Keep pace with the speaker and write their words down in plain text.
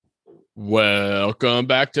Welcome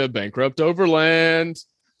back to Bankrupt Overland.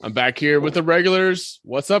 I'm back here with the regulars.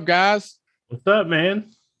 What's up, guys? What's up,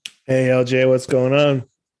 man? Hey, LJ, what's going on?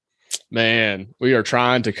 Man, we are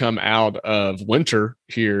trying to come out of winter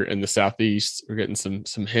here in the Southeast. We're getting some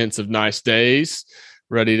hints of nice days,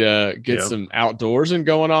 ready to get some outdoors and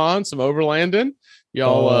going on, some overlanding.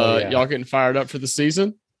 Y'all getting fired up for the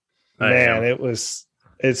season? Man,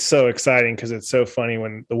 it's so exciting because it's so funny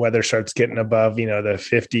when the weather starts getting above, the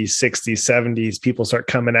 50s, 60s, 70s, people start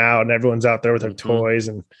coming out and everyone's out there with their toys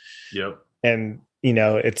and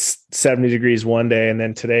it's 70 degrees one day and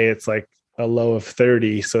then today it's like a low of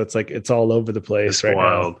 30. So it's like it's all over the place. It's right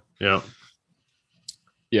wild. Now.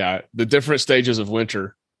 Yeah. The different stages of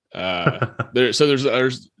winter. There's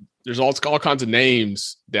all kinds of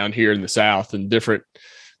names down here in the South, and different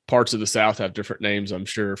parts of the South have different names, I'm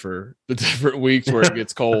sure, for the different weeks where it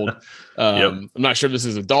gets cold. I'm not sure if this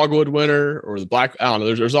is a dogwood winter or the black. I don't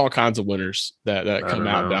know. There's all kinds of winters that come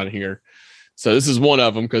out down here. So this is one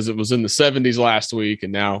of them because it was in the 70s last week,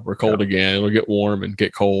 and now we're cold again. It'll get warm and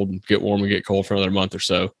get cold and get warm and get cold for another month or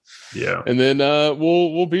so. Yeah, and then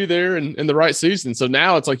we'll be there in the right season. So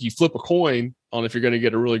now it's like you flip a coin on if you're going to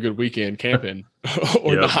get a really good weekend camping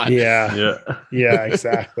or not. Yeah,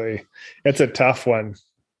 exactly. It's a tough one.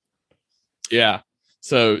 Yeah.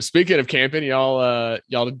 So speaking of camping, y'all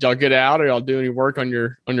get out or y'all do any work on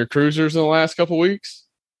your cruisers in the last couple of weeks?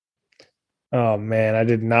 Oh man, I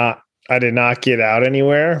did not get out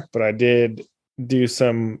anywhere, but I did do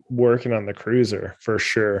some working on the cruiser for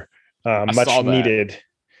sure. Much needed.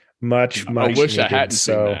 Much I wish needed. I hadn't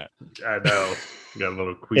seen that. I know. Got a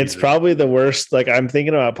little queasy. It's probably the worst. Like I'm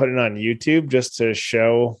thinking about putting it on YouTube just to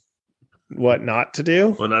show what not to do.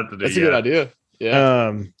 What not to do. That's a good idea. Yeah.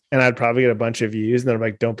 And I'd probably get a bunch of views, and then I'm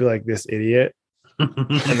like, "Don't be like this idiot."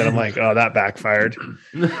 And then I'm like, "Oh, that backfired."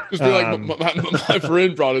 Just be like, my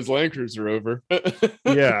friend brought his Land Cruiser over.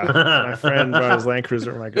 Yeah, my friend brought his Land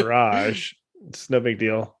Cruiser in my garage. It's no big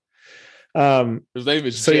deal. His name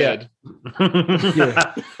is Jed.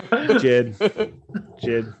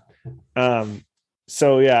 Jed.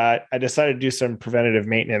 I decided to do some preventative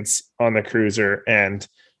maintenance on the cruiser, and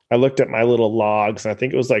I looked at my little logs, and I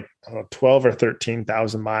think it was like 12 or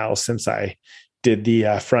 13,000 miles since I did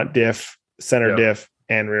the front diff, center diff,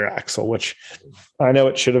 and rear axle, which I know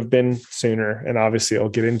it should have been sooner. And obviously I'll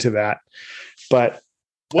get into that. But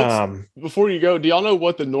before you go, do y'all know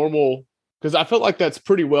what the normal, because I felt like that's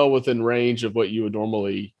pretty well within range of what you would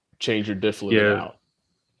normally change your diff fluid out.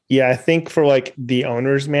 Yeah, I think for like the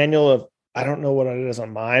owner's manual of, I don't know what it is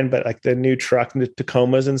on mine, but like the new truck, the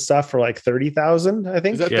Tacomas and stuff for like 30,000, I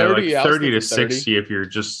think. Is that 30? Like 30 to 60 if you're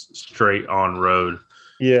just straight on road.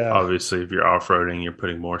 Yeah. Obviously, if you're off-roading, you're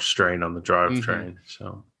putting more strain on the drivetrain.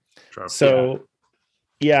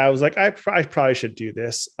 I was like, I probably should do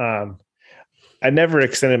this. I never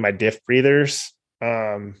extended my diff breathers.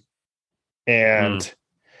 And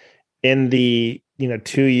in the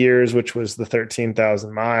 2 years, which was the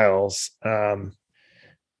 13,000 miles,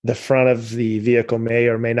 the front of the vehicle may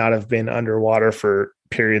or may not have been underwater for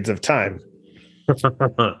periods of time.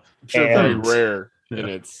 I'm sure very rare in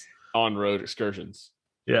its on-road excursions.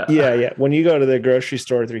 Yeah. When you go to the grocery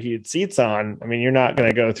store with your heated seats on, I mean, you're not going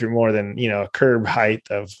to go through more than, a curb height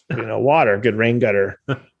of, water, good rain gutter.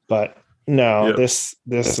 But no, this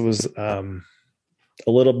was a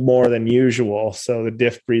little more than usual. So the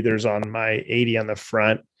diff breathers on my 80 on the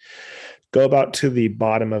front go about to the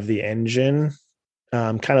bottom of the engine.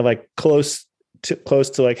 Kind of like close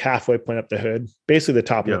to like halfway point up the hood, basically the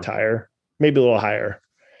top of the tire, maybe a little higher.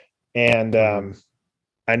 And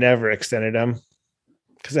I never extended them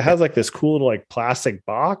because it has like this cool little like plastic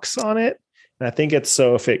box on it. And I think it's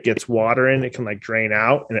so if it gets water in, it can like drain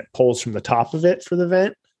out and it pulls from the top of it for the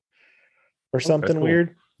vent or something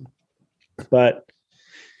weird. But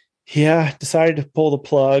decided to pull the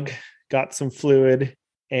plug, got some fluid.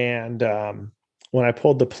 And when I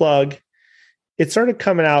pulled the plug, it started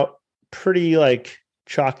coming out pretty like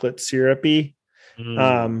chocolate syrupy.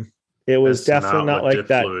 It was definitely not like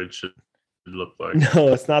that. Fluid should look like. No,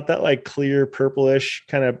 it's not that like clear purplish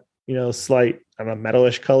kind of, slight, I don't know,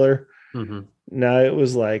 metalish color. Mm-hmm. No, it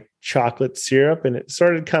was like chocolate syrup, and it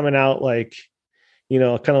started coming out like, kind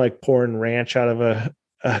of like pouring ranch out of a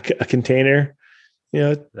container,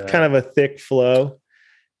 kind of a thick flow.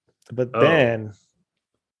 But then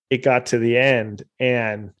it got to the end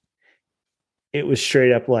and it was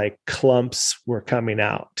straight up like clumps were coming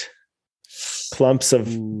out. Clumps of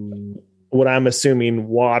what I'm assuming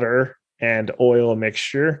water and oil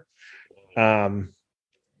mixture.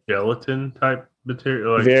 Gelatin type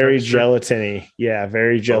material. Like very texture? gelatiny. Yeah,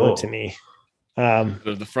 very gelatiny.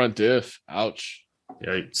 The front diff. Ouch.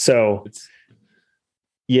 So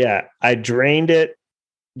yeah, I drained it.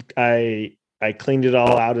 I cleaned it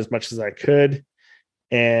all out as much as I could,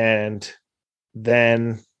 and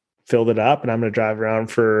then filled it up. And I'm going to drive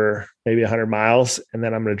around for maybe 100 miles, and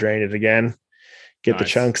then I'm going to drain it again, get the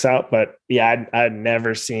chunks out. But yeah, I'd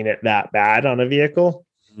never seen it that bad on a vehicle.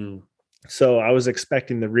 So I was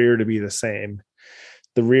expecting the rear to be the same.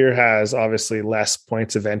 The rear has obviously less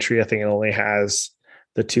points of entry. I think it only has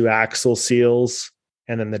the 2 axle seals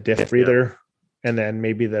and then the diff breather and then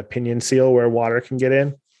maybe the pinion seal where water can get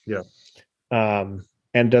in. Yeah.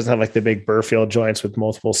 And doesn't have like the big Burfield joints with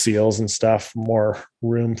multiple seals and stuff, more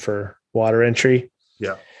room for water entry.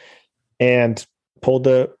 Yeah. And pulled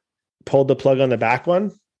the plug on the back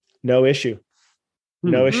one. No issue.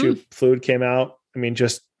 No issue. Fluid came out. I mean,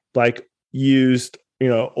 just like used,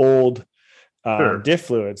 old diff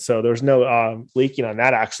fluid. So there's no leaking on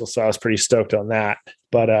that axle. So I was pretty stoked on that.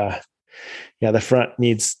 But the front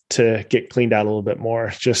needs to get cleaned out a little bit more.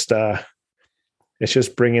 It's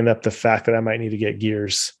just bringing up the fact that I might need to get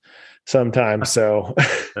gears sometime. So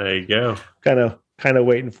there you go. kind of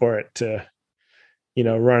waiting for it to,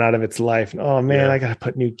 run out of its life. And, oh man, I got to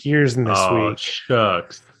put new gears in this week.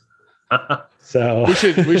 Shucks. So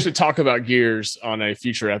we should talk about gears on a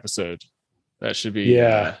future episode. That should be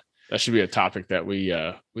that should be a topic that we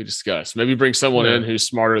discuss. Maybe bring someone in who's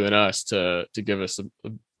smarter than us to give us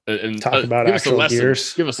talk about actual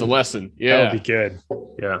gears. Give us a lesson. Yeah, that would be good.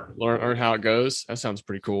 Yeah, learn how it goes. That sounds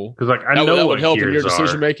pretty cool. Because I know that what would help gears in your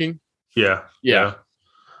decision are. making. Yeah.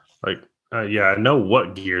 I know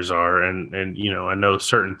what gears are, and I know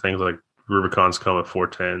certain things like Rubicons come with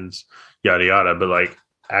 410s, yada yada. But like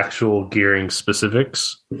actual gearing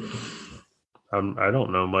specifics, I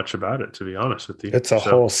don't know much about it, to be honest with you. It's a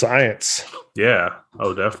whole science. Yeah.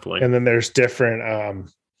 Oh, definitely. And then there's different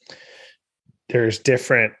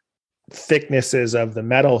thicknesses of the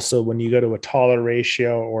metal. So when you go to a taller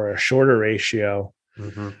ratio or a shorter ratio,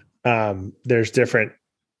 there's different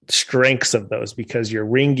strengths of those because your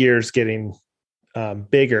ring gear is getting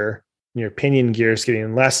bigger, and your pinion gear is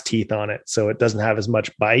getting less teeth on it. So it doesn't have as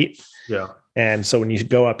much bite. Yeah. And so when you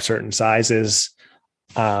go up certain sizes,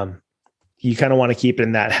 you kind of want to keep it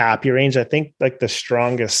in that happy range. I think like the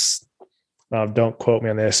strongest, don't quote me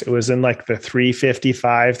on this, it was in like the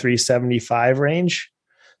 355, 375 range.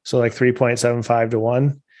 So like 3.75 to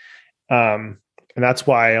 1. And that's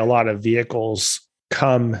why a lot of vehicles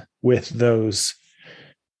come with those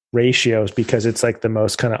ratios because it's like the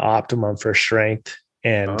most kind of optimum for strength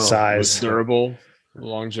and size. Durable,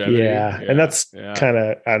 longevity. Yeah. And that's kind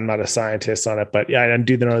of, I'm not a scientist on it, but I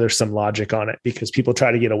do know there's some logic on it because people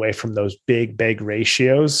try to get away from those big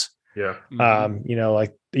ratios. Yeah.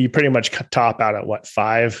 Like you pretty much top out at what,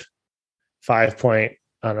 5 point,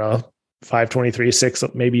 I don't know, 523, 6,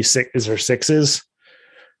 maybe 6 is or 6s.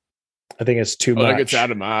 I think it's too much. I think it's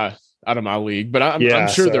out of my league, but I'm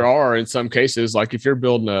sure there are in some cases, like if you're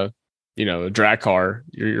building a drag car,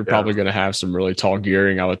 you're probably going to have some really tall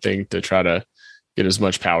gearing, I would think, to try to get as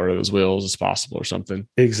much power to those wheels as possible or something.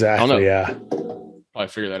 Exactly. Yeah. Probably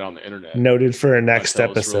figure that out on the internet. Noted for a next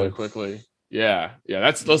episode. Really quickly. Yeah.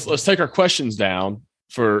 Let's take our questions down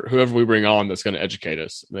for whoever we bring on that's going to educate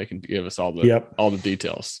us. They can give us all the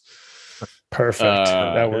details. Perfect.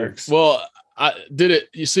 That works. Well,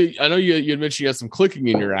 you see, I know you had mentioned you had some clicking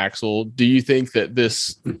in your axle. Do you think that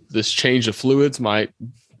this change of fluids might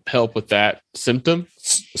help with that symptom?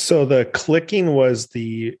 So the clicking was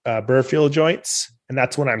the Burfield joints, and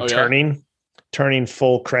that's when I'm turning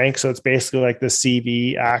full crank. So it's basically like the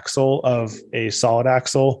CV axle of a solid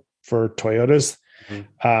axle for Toyotas.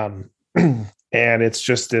 And it's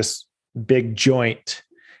just this big joint,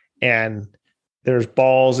 and there's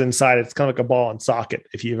balls inside. It's kind of like a ball and socket.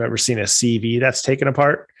 If you've ever seen a CV that's taken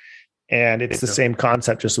apart, and it's the same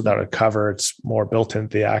concept, just without a cover. It's more built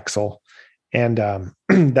into the axle. And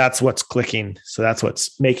that's what's clicking. So that's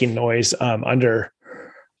what's making noise under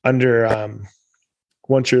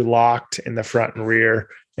once you're locked in the front and rear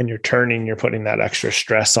and you're turning, you're putting that extra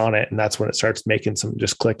stress on it. And that's when it starts making some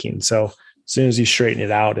just clicking. So as soon as you straighten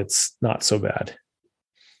it out, it's not so bad.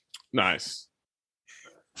 Nice.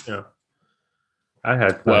 Yeah. I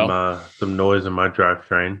had some noise in my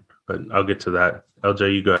drivetrain, but I'll get to that.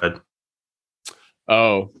 LJ, you go ahead.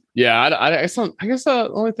 Oh, yeah. I guess the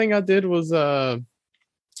only thing I did was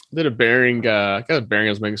did a bearing. I got a bearing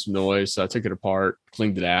that was making some noise, so I took it apart,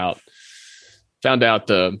 cleaned it out. Found out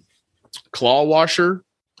the claw washer.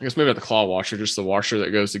 I guess maybe not the claw washer, just the washer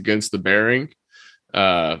that goes against the bearing.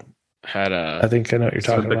 Had I think I know what you're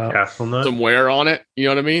talking about. Castle nut? Some wear on it. You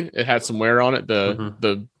know what I mean? It had some wear on it.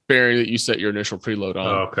 The bearing that you set your initial preload on.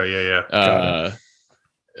 Oh, okay, yeah.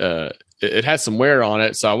 it had some wear on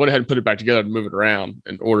it. So I went ahead and put it back together to move it around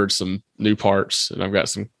and ordered some new parts. And I've got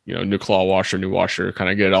some, new claw washer, new washer,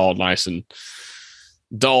 kind of get it all nice and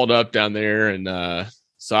dolled up down there. And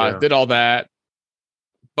so I did all that.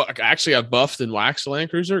 But actually, I buffed and waxed the Land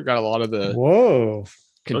Cruiser. Got a lot of the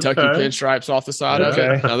Kentucky pinstripes off the side of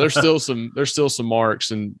it. Now there's still some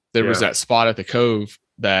marks, and there was that spot at the cove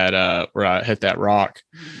that where I hit that rock,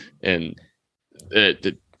 and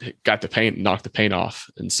it got the paint, knocked the paint off,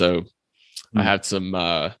 and so I had some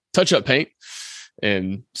touch-up paint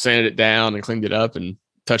and sanded it down and cleaned it up and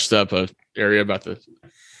touched up a area about the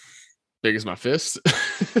big as my fist.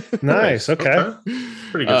 Nice. Okay.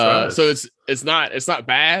 Pretty good size. So it's not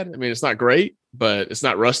bad. I mean, it's not great, but it's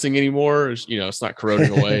not rusting anymore. It's not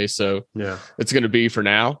corroding away. So it's going to be for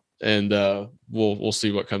now, and we'll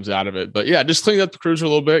see what comes out of it. But yeah, just cleaning up the cruiser a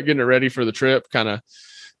little bit, getting it ready for the trip. Kind of,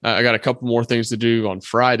 I got a couple more things to do on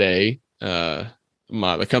Friday.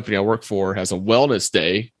 The company I work for has a wellness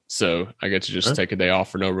day, so I get to just take a day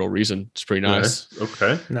off for no real reason. It's pretty nice.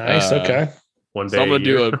 Okay. Nice. Okay. One day. So I'm gonna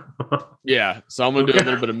do a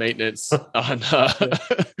little bit of maintenance on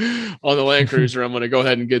the Land Cruiser. I'm gonna go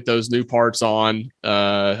ahead and get those new parts on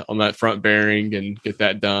that front bearing and get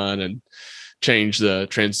that done, and change the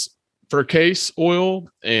transfer case oil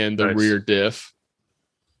and the rear diff.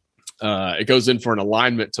 It goes in for an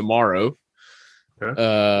alignment tomorrow. Okay.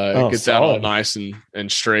 It gets out all nice and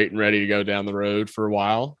straight and ready to go down the road for a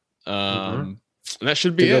while. And that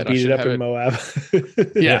should be it. Beat it up in Moab.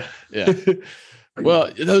 Yeah.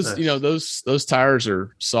 Well, those tires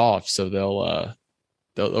are soft, so they'll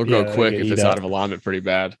go quick if it's out of alignment pretty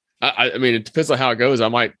bad. I mean, it depends on how it goes. I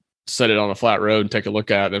might set it on a flat road and take a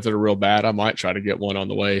look at it. If they're real bad, I might try to get one on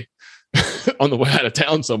the way out of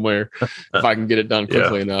town somewhere if I can get it done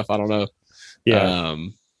quickly enough. I don't know. Yeah.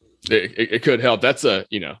 It could help. That's a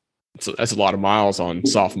lot of miles on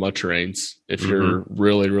soft mud terrains. If you're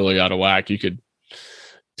really, really out of whack, you could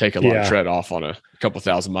take a lot of tread off on a couple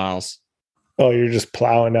thousand miles. Oh, you're just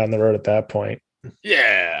plowing down the road at that point.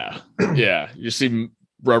 Yeah. You see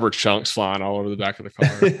rubber chunks flying all over the back of the car.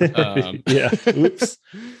 Oops.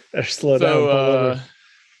 Better slow down.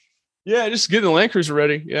 Just getting the Land Cruiser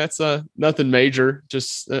ready. Yeah, it's nothing major.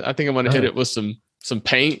 Just I think I'm going to hit it with some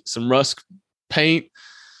paint, some rust paint.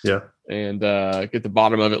 Yeah. And get the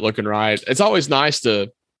bottom of it looking right. It's always nice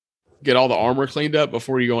to get all the armor cleaned up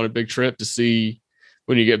before you go on a big trip to see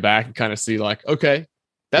when you get back and kind of see like, okay,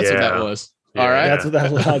 that's what that was. All right. That's what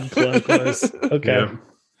that loud clunk was. Okay.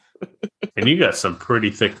 Yeah. And you got some pretty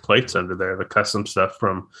thick plates under there, the custom stuff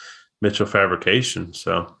from Mitchell Fabrication.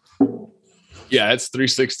 So yeah, it's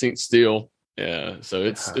 3/16 steel. Yeah. So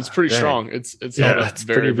it's pretty strong. It's held up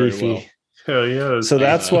very, very well. Hell yeah. So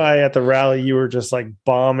that's why at the rally you were just like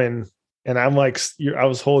bombing, and I'm like, I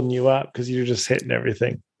was holding you up because you're just hitting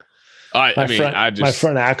everything. My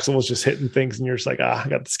front axle was just hitting things, and you're just like, I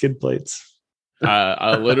got the skid plates.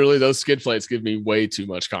 I literally, those skid plates give me way too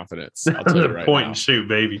much confidence. I'll tell you right Point now. and shoot,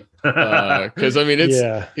 baby. Because I mean,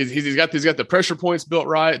 he's got the pressure points built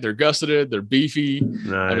right. They're gusseted. They're beefy.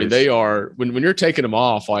 Nice. I mean, they are when you're taking them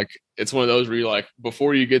off, like it's one of those where you like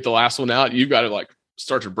before you get the last one out, you've got to like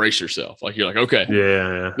start to brace yourself. Like you're like, okay,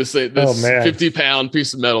 this 50-pound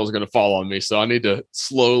piece of metal is going to fall on me, so I need to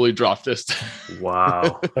slowly drop this.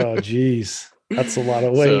 Wow. Oh, geez, that's a lot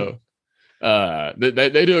of weight. So,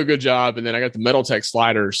 they do a good job, and then I got the Metal Tech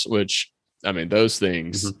sliders, which I mean, those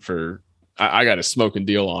things I got a smoking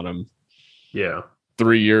deal on them. Yeah,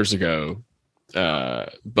 3 years ago,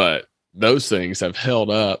 but those things have held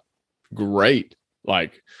up great.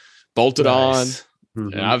 Like bolted on.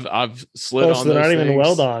 And I've slid on. So they're not even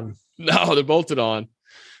weld on. No, they're bolted on.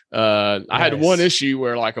 I had one issue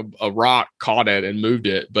where like a rock caught it and moved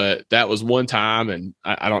it, but that was one time, and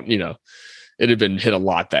I don't, it had been hit a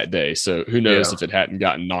lot that day. So who knows if it hadn't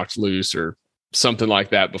gotten knocked loose or something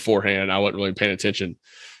like that beforehand. I wasn't really paying attention,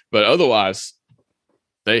 but otherwise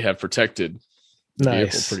they have protected the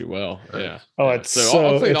vehicle pretty well. Yeah. Oh, it's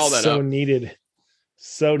I'll clean all that up. Needed.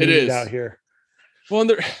 So needed out here. Well,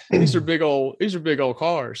 these are big old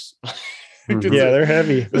cars. They're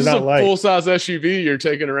heavy. They're not light. Full size SUV you're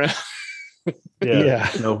taking around. Yeah.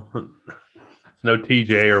 No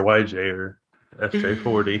TJ or YJ or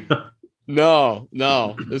FJ40. No.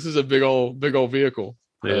 This is a big old vehicle.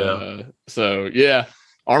 Yeah. So yeah,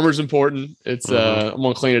 armor's important. It's I'm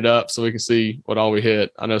gonna clean it up so we can see what all we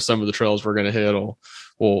hit. I know some of the trails we're gonna hit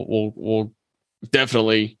we'll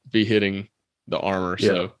definitely be hitting the armor. Yeah.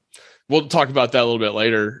 So we'll talk about that a little bit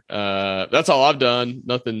later. That's all I've done.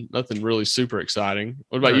 Nothing really super exciting.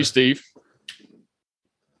 What about you, Steve?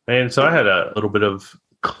 Man, so I had a little bit of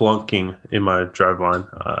clunking in my driveline,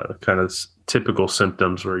 kind of typical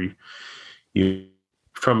symptoms where you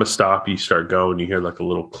from a stop, you start going, you hear like a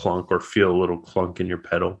little clunk or feel a little clunk in your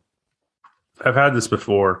pedal. I've had this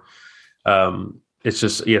before. It's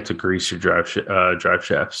just you have to grease your drive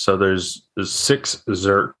shaft. So there's 6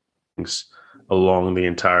 Zerks along the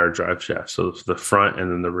entire drive shaft. So the front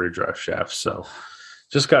and then the rear drive shaft. So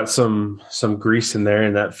just got some grease in there,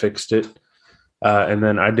 and that fixed it. And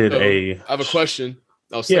then I have a question.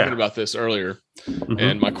 I was thinking about this earlier,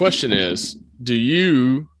 and my question is: do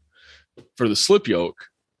you, for the slip yoke,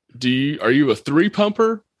 are you a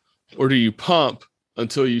 3-pumper, or do you pump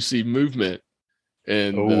until you see movement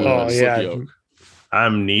in the slip yoke?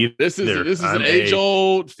 I'm neither. This is an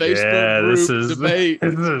age-old Facebook group debate.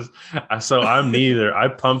 So I'm neither. I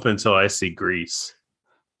pump until I see grease.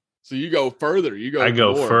 So you go further. I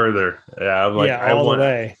go further. Yeah, I'm like all the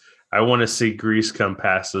way. I want to see grease come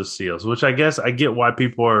past those seals, which I guess I get why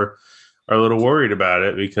people are a little worried about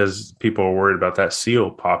it, because people are worried about that seal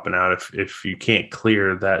popping out if you can't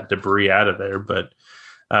clear that debris out of there. But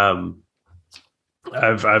I've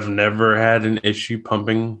never had an issue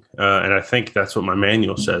pumping, and I think that's what my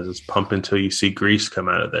manual says: is pump until you see grease come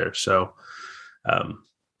out of there. So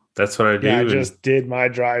that's what I do. Yeah, I just did my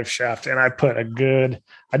drive shaft, and I put I had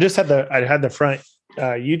the front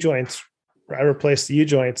U joints. I replaced the U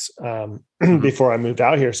joints before I moved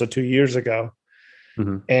out here, so 2 years ago,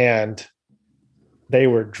 and they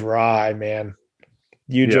were dry, man.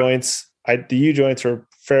 The U joints were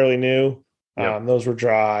fairly new. Those were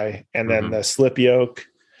dry. And then the slip yoke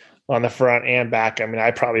on the front and back. I mean,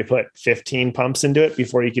 I probably put 15 pumps into it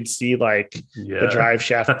before you could see the drive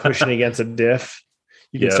shaft pushing against a diff.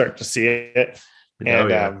 You can start to see it.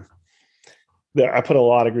 And I put a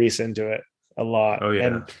lot of grease into it, a lot. Oh,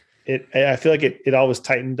 yeah. And I feel like it always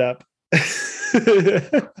tightened up.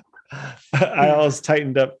 I always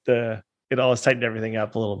tightened everything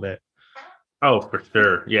up a little bit. Oh, for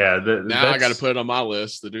sure. Yeah. Now I got to put it on my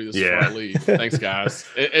list to do this before I leave. Thanks, guys.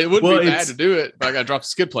 It wouldn't be bad to do it, but I got to drop the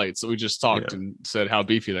skid plates. So we just talked and said how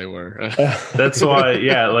beefy they were. That's why,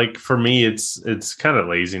 like for me, it's kind of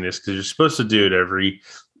laziness, because you're supposed to do it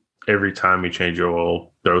every time you change your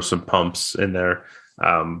oil, throw some pumps in there.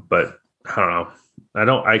 But I don't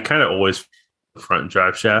know. I kind of always front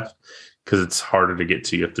drive shaft, because it's harder to get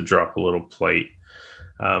to. You have to drop a little plate.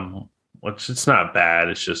 Which it's not bad.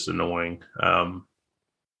 It's just annoying.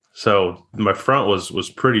 So my front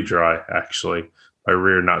was pretty dry, actually. My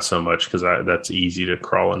rear, not so much, because that's easy to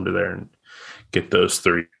crawl under there and get those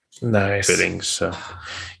 3 fittings. So,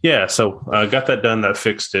 so I got that done. That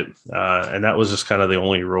fixed it. And that was just kind of the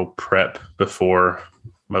only real prep before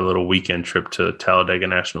my little weekend trip to Talladega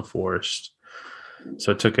National Forest.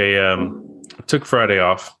 So I took Friday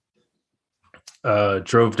off,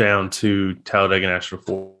 drove down to Talladega National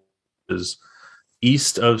Forest, is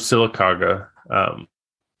east of Sylacauga, and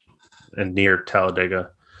near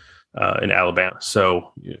Talladega in Alabama.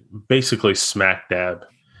 So basically smack dab.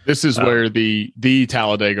 This is where the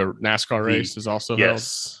Talladega NASCAR race is also held?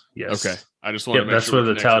 Yes. Okay. I just want to make that's sure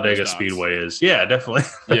where the Talladega Speedway is. Yeah, definitely.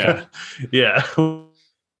 Yeah. Yeah.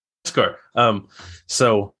 NASCAR.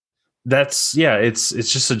 So that's, it's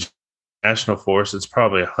just a national forest. It's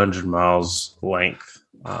probably 100 miles length.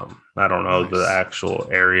 I don't know the actual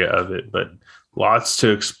area of it, but lots to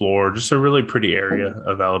explore. Just a really pretty area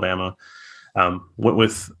of Alabama. Went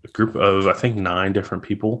with a group of, I think, 9 different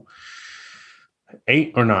people.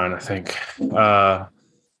 8 or 9, I think.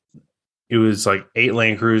 It was like 8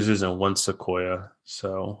 Land Cruisers and 1 Sequoia.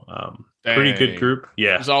 So pretty good group.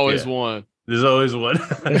 Yeah. There's always one. There's always one.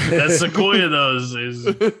 That Sequoia, though, is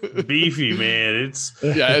beefy, man. It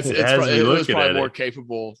was probably more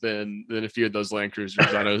capable than a few of those Land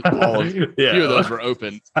Cruisers. I know a few of those were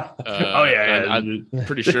open. I'm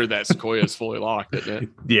pretty sure that Sequoia is fully locked, isn't it?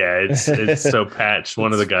 Yeah, it's so patched.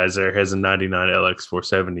 One of the guys there has a 99 LX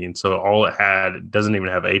 470, and so all it doesn't even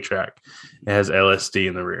have A-Track. It has LSD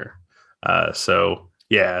in the rear. So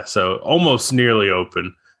almost nearly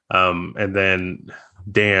open. And then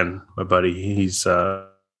Dan, my buddy, he's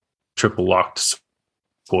triple locked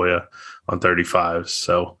Sequoia on 35s.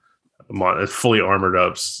 So I'm on fully armored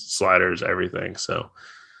up, sliders, everything. So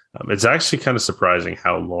it's actually kind of surprising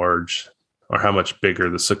how large or how much bigger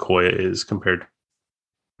the Sequoia is compared to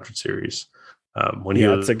the 100 series.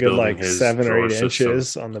 It's a good 7 or 8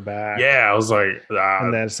 inches on the back. Yeah, I was like,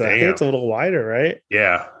 and then I think it's a little wider, right?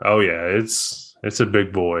 Yeah. Oh yeah, it's a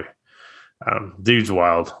big boy. Dude's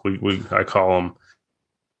wild. I call him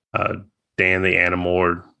Dan the Animal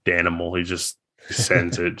or Danimal. He just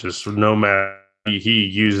sends it. Just no matter, he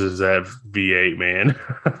uses that V8, man.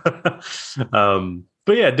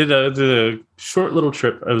 but yeah, did a short little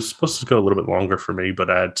trip. I was supposed to go a little bit longer for me, but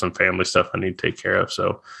I had some family stuff I need to take care of.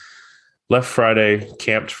 So left Friday,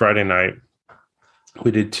 camped Friday night.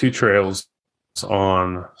 We did 2 trails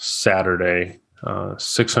on Saturday,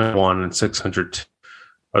 601 and 602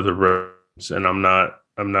 are the roads, and I'm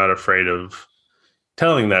not afraid of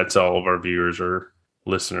telling that to all of our viewers or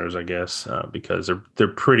listeners, I guess, because they're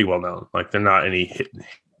pretty well known. Like, they're not any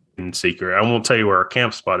hidden secret. I won't tell you where our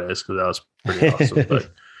camp spot is because that was pretty awesome. But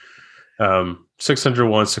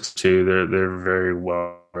 601, 602, they're very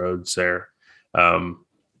well roads there.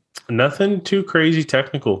 Nothing too crazy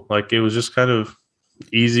technical. Like, it was just kind of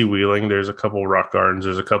easy wheeling. There's a couple rock gardens.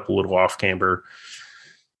 There's a couple little off camber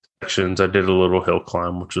sections. I did a little hill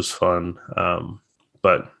climb, which was fun.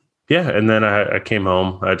 But yeah, and then I came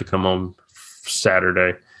home. I had to come home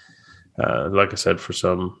Saturday, like I said, for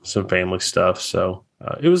some family stuff. So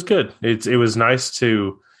it was good. It was nice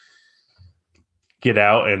to get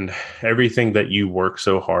out and everything that you work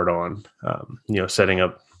so hard on. Setting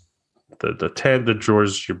up the tent, the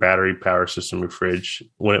drawers, your battery, power system, your fridge.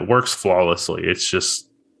 When it works flawlessly, it's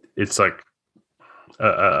like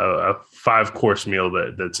a 5-course meal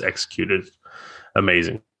that's executed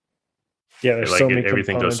amazing. Yeah, there's so many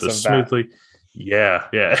everything goes so smoothly. Yeah.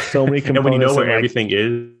 So many components. And when you know where everything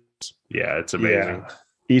is, it's amazing. Yeah.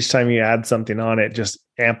 Each time you add something on, it just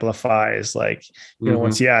amplifies. Like,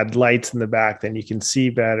 once you add lights in the back, then you can see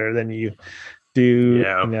better. Then you do,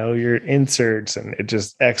 your inserts, and it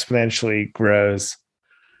just exponentially grows.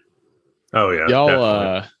 Oh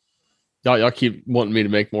yeah, y'all keep wanting me to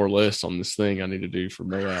make more lists on this thing I need to do for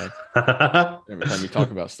Moab. Every time you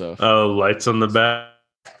talk about stuff. Oh, lights on the back.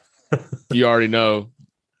 You already know.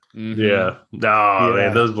 Mm-hmm. Yeah.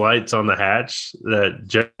 Man, those lights on the hatch that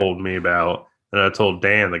Jeff told me about, and I told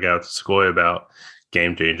Dan, the guy at Sequoia, about,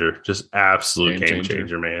 game changer. Just absolute game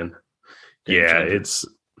changer, man. It's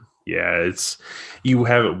you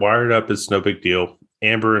have it wired up. It's no big deal.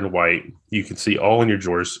 Amber and white. You can see all in your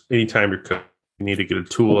drawers. Anytime you're cooking, you need to get a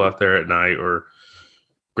tool out there at night or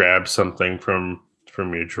grab something from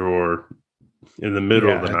your drawer in the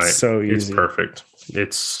middle of the night. So easy. It's perfect.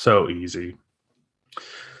 It's so easy.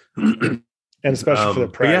 And especially for the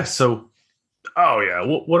price. What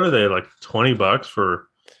are they, like $20 for a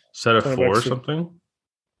set of 4 or something?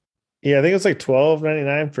 Yeah, I think it's like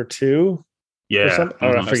 $12.99 for 2. Yeah.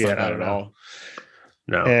 I forget. I don't know.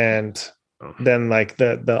 No. And then like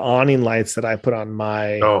the awning lights that I put on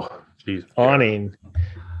my awning,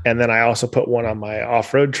 and then I also put one on my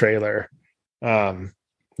off-road trailer.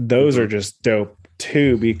 Those are just dope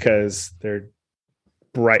too, because they're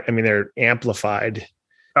bright. I mean, they're amplified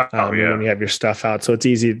when you have your stuff out, so it's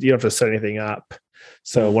easy. You don't have to set anything up.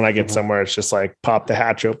 So when I get somewhere, it's just like pop the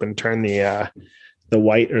hatch open, turn the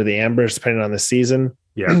white or the ambers, depending on the season.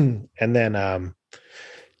 Yeah. And then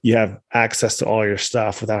you have access to all your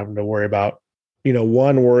stuff without having to worry about,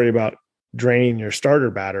 worry about draining your starter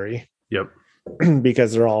battery. Yep.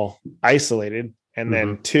 Because they're all isolated. And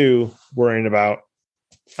then 2, worrying about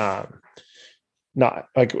not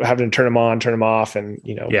like having to turn them on, turn them off, and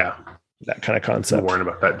that kind of concept. Not worrying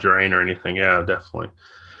about that drain or anything. Yeah, definitely.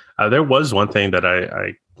 There was one thing that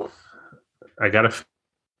I got to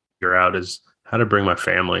figure out is how to bring my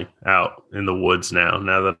family out in the woods now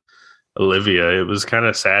that Olivia, it was kind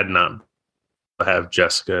of sad not to have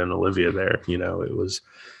Jessica and Olivia there. It was,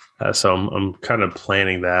 so I'm kind of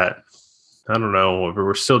planning that. I don't know.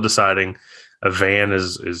 We're still deciding. A van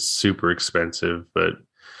is super expensive, but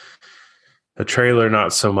a trailer,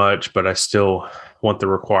 not so much, but I still want the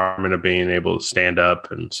requirement of being able to stand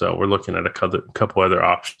up. And so we're looking at a couple other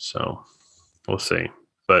options. So we'll see.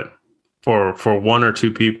 But for 1 or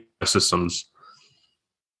 2 people, systems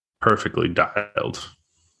perfectly dialed.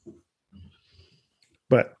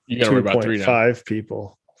 But you got to worry about 2.5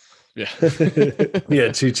 people. Yeah.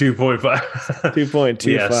 2.5.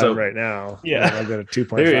 2.25 right now. Yeah. I'll go to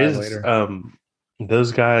 2.5 there is, later.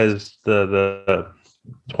 Those guys, the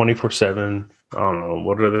 24/7, I don't know,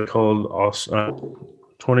 what are they called?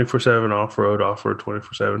 24/7 off-road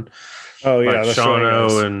 24/7. Oh yeah, like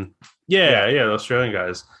Shawano and the Australian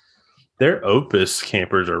guys. Their Opus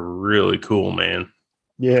campers are really cool, man.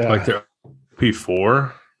 Yeah. Like their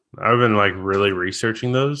P4. I've been like really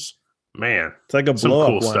researching those. Man, it's like a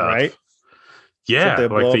blow up one, right? Yeah,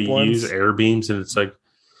 like they use air beams, and it's like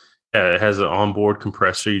it has an onboard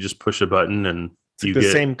compressor. You just push a button, and you the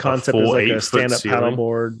get same concept as like a stand up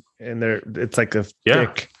paddleboard. And it's like a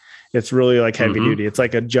thick. It's really like heavy duty. It's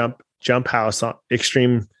like a jump house,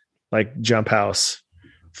 extreme like jump house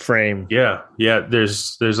frame. Yeah.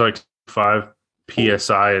 There's like 5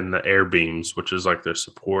 psi in the air beams, which is like their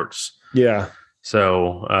supports. Yeah.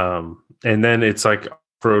 So, and then it's like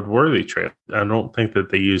roadworthy trailer. I don't think that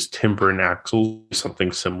they use timber and axles,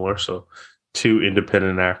 something similar. So 2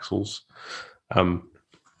 independent axles,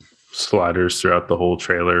 sliders throughout the whole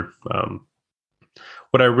trailer.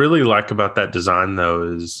 What I really like about that design, though,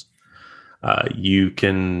 is you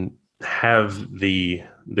can have the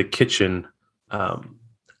kitchen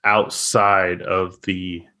outside of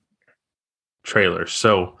the trailer.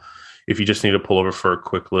 So if you just need to pull over for a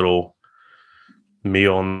quick little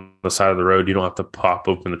meal on the side of the road, you don't have to pop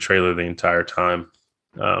open the trailer the entire time,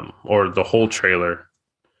 or the whole trailer.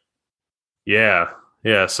 Yeah.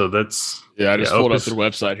 So that's I just pulled up their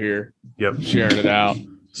website here. Yep, sharing it out.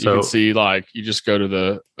 So you can see, like, you just go to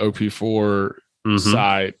the OP4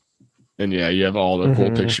 site, and you have all the cool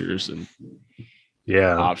pictures and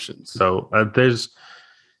options. So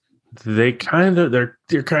they're kind of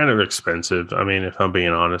expensive. I mean, if I'm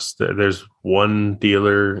being honest, there's one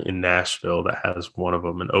dealer in Nashville that has one of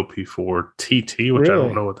them, an OP4 TT, which I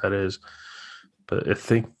don't know what that is, but I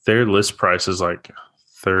think their list price is like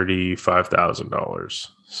 $35,000.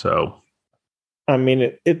 So, I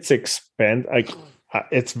mean, it's expensive.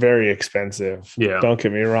 It's very expensive. Yeah, don't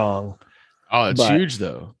get me wrong. Oh, it's huge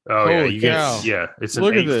though. Oh, holy it's an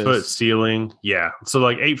 8-foot ceiling. Yeah, so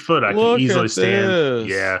like 8 foot, I can easily stand.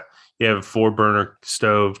 Yeah, you have a 4-burner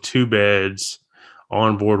stove, 2 beds,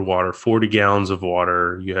 onboard water, 40 gallons of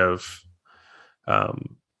water. You have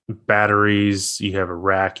batteries. You have a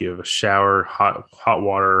rack. You have a shower, hot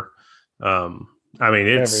water. I mean,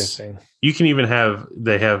 it's everything. You can even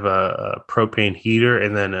they have a propane heater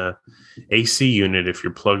and then a AC unit if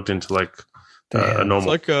you're plugged into like a normal.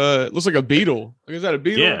 It's like it looks like a Beetle. Like, is that a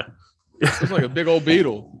Beetle? Yeah, it looks like a big old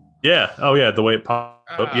Beetle. Yeah. Oh yeah, the way it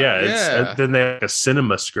pops up. Yeah. Then they have a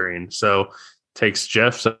cinema screen, so takes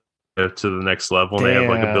Jeff's to the next level. And they have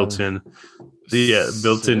like a built-in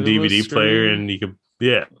DVD player, and you can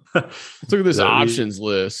Let's look at this options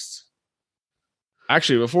list.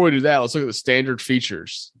 Actually, before we do that, let's look at the standard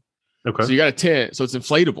features. Okay. So you got a tent, so it's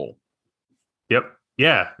inflatable. Yep.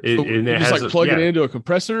 Yeah. You just like plug it into a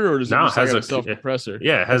compressor, or does it just have a self-compressor?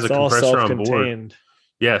 Yeah, it has a compressor on board.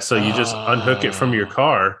 Yeah, so you just unhook it from your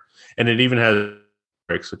car, and it even has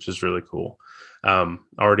brakes, which is really cool.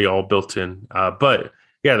 Already all built in. But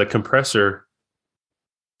yeah, the compressor.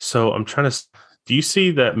 So I'm trying to. Do you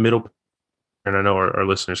see that middle? And I know our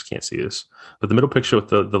listeners can't see this, but the middle picture with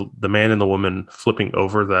the man and the woman flipping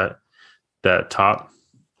over that top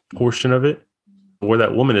portion of it, where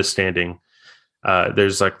that woman is standing,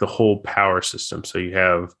 there's like the whole power system. So you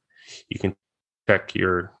can check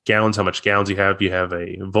your gallons, how much gallons you have. You have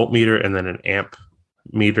a voltmeter and then an amp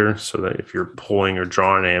meter, so that if you're pulling or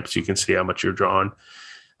drawing amps, you can see how much you're drawing.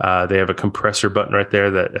 They have a compressor button right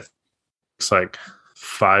there that takes like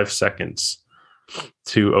 5 seconds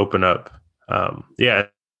to open up.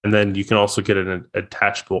 And then you can also get an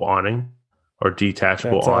attachable awning or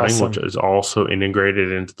detachable awning, which is also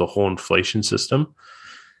integrated into the whole inflation system.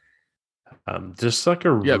 Just like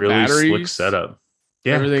a really slick setup.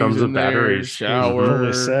 Yeah, it comes with batteries,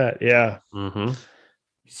 shower, set. Yeah,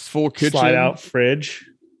 full kitchen, slide out fridge,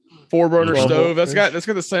 4-burner stove. That's got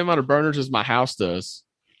the same amount of burners as my house does.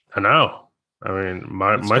 I know. I mean,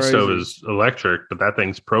 my stove is electric, but that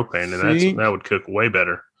thing's propane, and that would cook way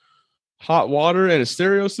better. Hot water and a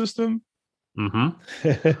stereo system.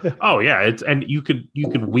 Oh yeah, and you could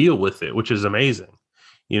wheel with it, which is amazing.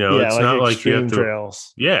 It's not like you have to.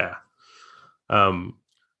 Trails. Yeah.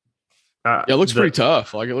 It looks pretty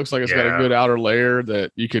tough. Like, it looks like it's got a good outer layer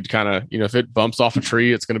that you could kind of, if it bumps off a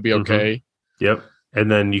tree, it's going to be okay. Yep.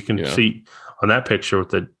 And then you can see on that picture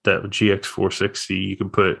with that GX460, you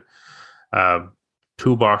can put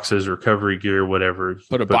toolboxes, recovery gear, whatever.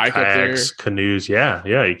 Put a bike kayaks, up there. Canoes. Yeah.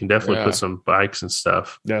 You can definitely put some bikes and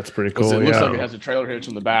stuff. That's pretty cool. It looks like it has a trailer hitch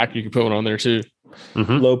on the back. You can put one on there too.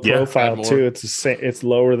 Low profile too. It's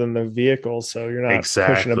lower than the vehicle, so you're not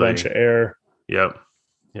pushing a bunch of air. Yep.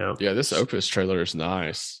 Yeah, this Opus trailer is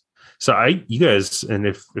nice. So you guys, and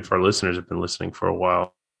if our listeners have been listening for a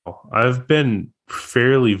while, I've been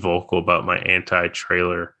fairly vocal about my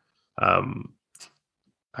anti-trailer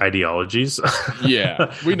ideologies.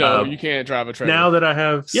 Yeah, we know you can't drive a trailer. Now that I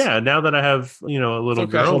have a little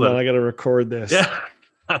girl. Hold on, I got to record this. Yeah.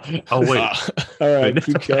 Oh wait. All right,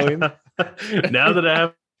 keep going. Now that I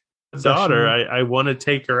have a daughter, I want to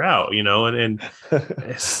take her out, and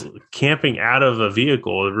camping out of a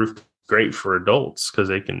vehicle, the roof, great for adults because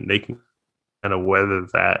they can kind of weather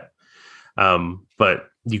that. But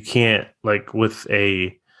you can't, like, with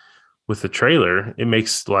a trailer, it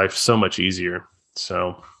makes life so much easier.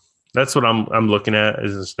 So that's what I'm looking at.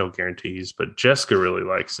 There's no guarantees, but Jessica really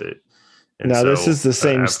likes it. And now this is the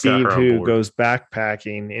same Steve who goes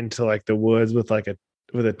backpacking into like the woods with like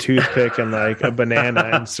with a toothpick and like a banana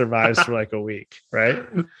and survives for like a week, right?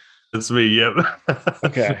 That's me. Yep.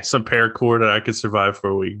 Okay. Some paracord that I could survive for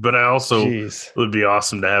a week, but I also Jeez. would be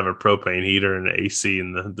awesome to have a propane heater and an AC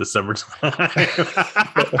in the summertime.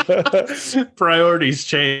 Priorities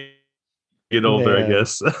change. Get older, Man. I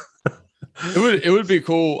guess. It would be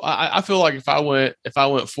cool. I feel like if I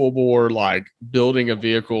went full bore, like building a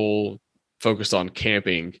vehicle focused on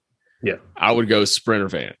camping, Yeah. I would go Sprinter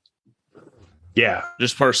van. Yeah.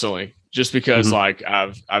 Just personally, just because Mhm. like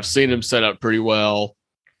I've seen them set up pretty well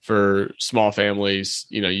for small families.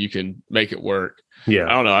 You know, you can make it work. I Yeah.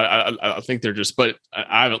 don't know. I think they're just, but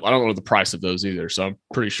I don't know the price of those either. So I'm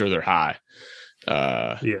pretty sure they're high.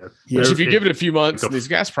 Yeah. Which if you give it a few months, these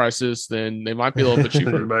gas prices, then they might be a little bit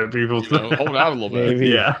cheaper. People, You know, hold out a little bit. Maybe.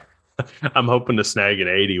 yeah. I'm hoping to snag an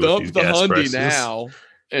 80 with Dump these the gas Hyundai prices. now,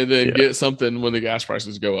 and then Yeah. get something when the gas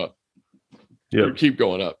prices go up. Yep. Or keep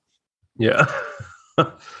going up. Yeah.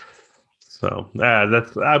 So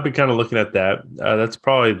that's I've been kind of looking at that. That's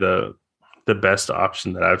probably the best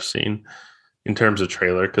option that I've seen in terms of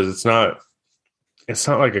trailer, because it's not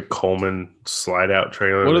like a Coleman slide out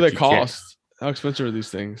trailer. What do that they you can't- cost? How expensive are these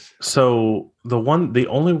things? So the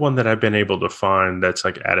only one that I've been able to find that's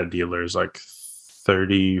like at a dealer is like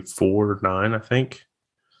 $34,900, I think.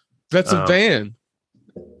 That's a van.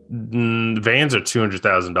 Vans are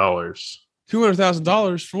 $200,000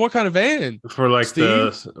 $200,000 for what kind of van? for like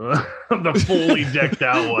the fully decked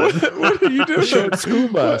out one. What are you doing? Short school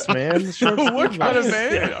bus, man. Short What school kind of bus.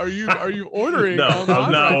 van are you ordering? No, online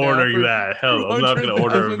I'm not right now ordering for that. Hell, I'm not going to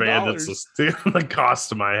order a van $200,000? that's the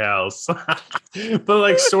cost of my house. But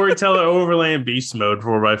like Storyteller Overland Beast Mode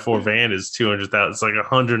 4x4 van is $200,000. It's like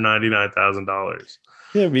 $199,000.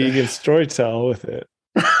 Yeah, but you can storytell with it.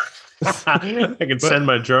 I can send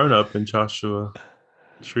my drone up in Joshua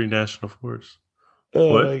Tree National Forest.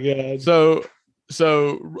 Oh What? my god.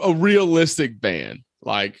 So a realistic van,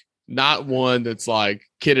 like not one that's like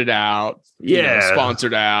kitted out,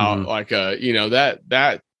 sponsored out, Mhm. like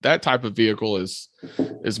that type of vehicle is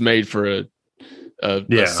made for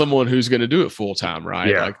someone who's going to do it full time, right?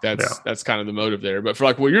 Yeah, Like that's kind of the motive there. But for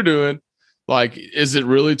like what you're doing, like, is it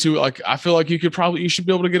really too like? I feel like you should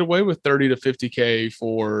be able to get away with 30 to 50K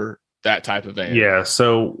for that type of van. Yeah,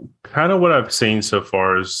 so kind of what I've seen so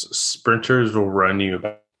far is Sprinters will run you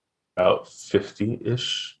about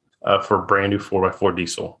 50-ish for a brand new 4x4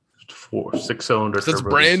 diesel. 6-cylinder. That's turbo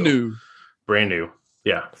brand diesel. new. Brand new.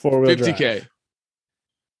 Yeah. 4-wheel 50K. drive.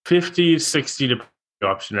 50, 60 to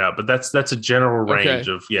option out, but that's a general range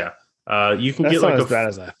of you can That's get not like as bad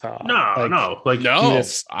as I thought. no, Like, No,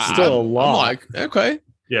 it's still a lot. I'm like, okay,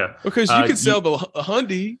 yeah, because you can sell the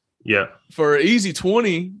Hyundai yeah, for an easy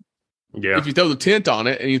 20 yeah, if you throw the tent on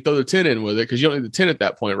it and you throw the tent in with it, because you don't need the tent at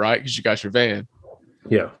that point, right? Because you got your van.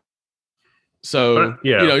 yeah, So But,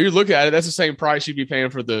 yeah. you look at it, that's the same price you'd be paying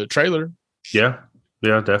for the trailer. yeah,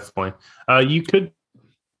 definitely. You could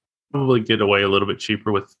probably get away a little bit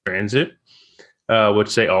cheaper with Transit,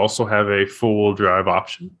 which they also have a four-wheel drive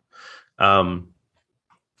option.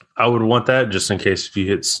 I would want that just in case if you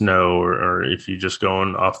hit snow or if you're just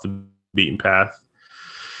going off the beaten path.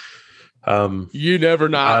 You never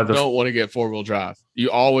the- don't want to get 4-wheel drive. You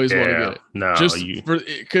always want to get it. No, Just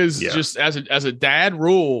just as a dad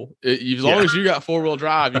rule, as long as you got 4-wheel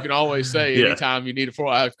drive, you can always say Yeah. anytime you need a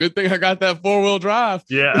 4. Good thing I got that 4-wheel drive.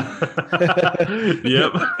 yeah,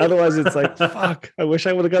 yep, Otherwise, it's like, fuck, I wish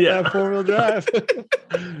I would have got Yeah. that 4-wheel drive.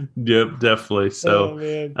 yep, definitely. Oh, So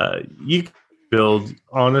man. you can build,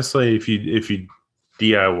 honestly, if you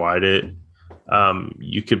DIY'd it,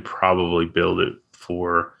 you could probably build it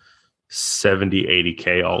for 70,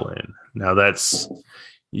 80K all in. Now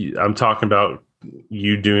I'm talking about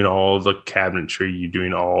you doing all the cabinetry, you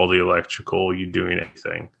doing all the electrical, you doing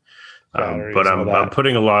everything. Batteries, But all I'm that.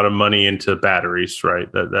 putting a lot of money into batteries, right?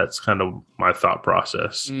 That's kind of my thought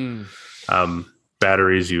process.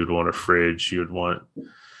 Batteries, you would want a fridge, you would want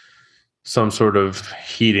some sort of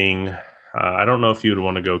heating. I don't know if you would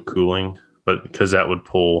want to go cooling, but because that would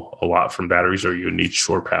pull a lot from batteries, or you would need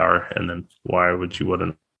shore power. And then why would you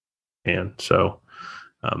want and so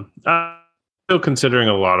I'm still considering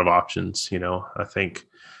a lot of options. I think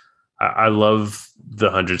I love the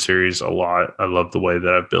 100 series a lot. I love the way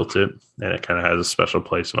that I've built it, and it kind of has a special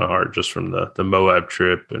place in my heart just from the Moab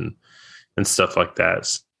trip and stuff like that.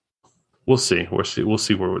 So we'll see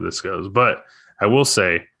where this goes. But I will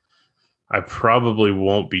say I probably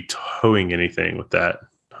won't be towing anything with that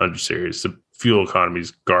 100 series. The fuel economy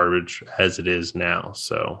is garbage as it is now.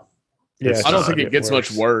 So Yeah, it's I don't not- think it gets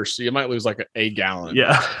much worse. You might lose like a gallon.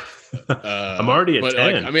 yeah. I'm already at 10.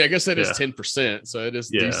 Like, I mean, I guess that is 10%, so it is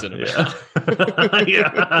decent. Yeah.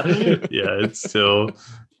 It's still.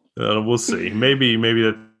 We'll see. Maybe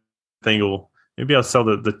that thing will. Maybe I'll sell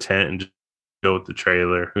the tent and just go with the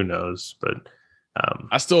trailer. Who knows? But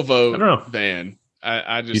I still vote. I don't know. Van.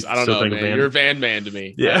 I don't know, man. Van? You're a van man to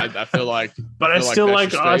me. Yeah, I feel like. But I still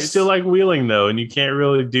like wheeling though, and you can't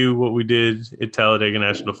really do what we did at Talladega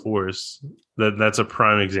National Forest. That's a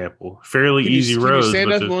prime example. Fairly easy roads. Can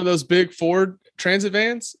you stand up one of those big Ford Transit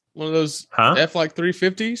vans? One of those F like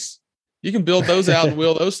 350s? You can build those out and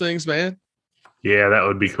wheel those things, man. Yeah, that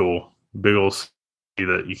would be cool. Big old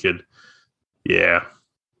that you could. Yeah,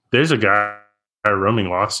 there's a guy roaming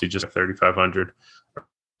Lossie just 3,500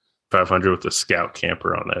 with a Scout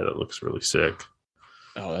camper on there that looks really sick.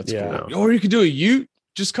 Oh, that's cool. Or you could do a Ute.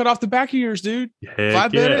 Just cut off the back of yours, dude.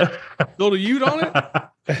 Flatbed it. Build a Ute on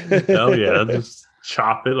it. Hell yeah! Just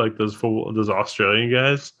chop it like those Australian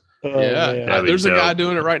guys. There's a guy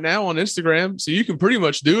doing it right now on Instagram, so you can pretty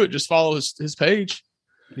much do it. Just follow his page.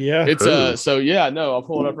 Yeah, it's I'll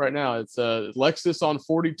pull it up right now. It's Lexus on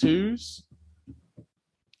 42s.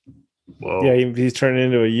 Whoa. Yeah, he's turning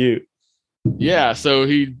into a Ute. Yeah, so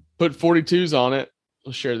he put 42s on it.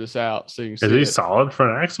 We'll share this out so you can see. Is he solid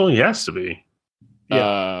front axle? He has to be.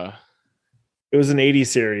 Yeah. It was an 80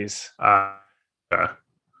 series. And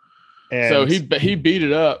so he beat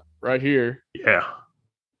it up right here. Yeah.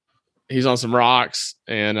 He's on some rocks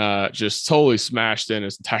and just totally smashed in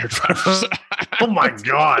his entire driver's side. Oh my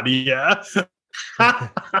God. Yeah.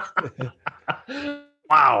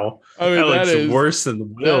 Wow. I mean, that is worse than the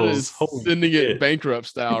wheels. That is sending it bankrupt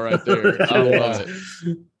style right there. I love it.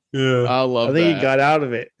 Yeah. I love it. I think he got out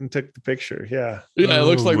of it and took the picture. Yeah. Yeah, it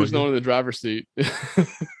looks like there's no one in the driver's seat.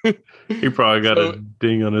 He probably got a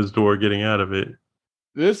ding on his door getting out of it.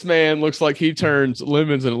 This man looks like he turns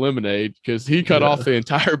lemons into lemonade because he cut off the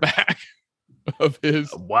entire back of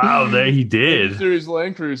his. Wow, there he did. Series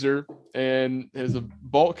Land Cruiser and has a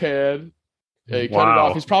bulkhead. He cut it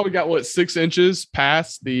off. He's probably got 6 inches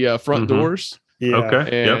past the front doors. Yeah.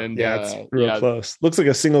 Okay. And it's real close. Looks like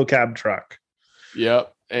a single cab truck.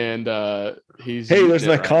 Yep. And he's there's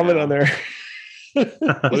my comment on there.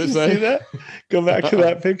 What is that? See that? Go back to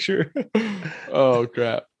that picture. Oh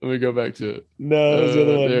crap. Let me go back to it. No, that was the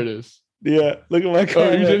other one. There it is. Yeah. Look at my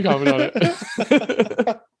comment. Oh, you did comment on it.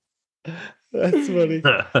 That's funny.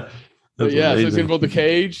 So he's gonna build the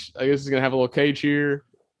cage. I guess he's gonna have a little cage here.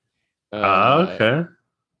 Okay.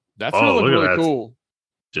 That's gonna look really cool.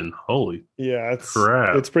 Holy it's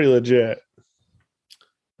crap. It's pretty legit.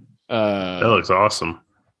 That looks awesome.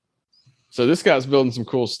 So this guy's building some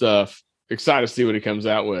cool stuff. Excited to see what he comes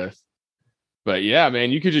out with. But yeah,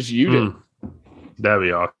 man, you could just ute it. That'd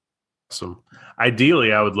be awesome.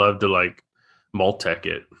 Ideally, I would love to like Multec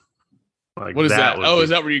it. Like, what is that? Oh,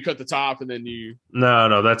 is that where you cut the top and then you?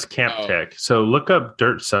 No, that's Camp Tech. So look up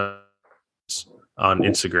Dirt Sunrise on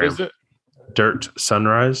Instagram. Is it? Dirt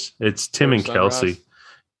Sunrise. It's Tim and Kelsey.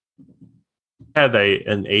 Had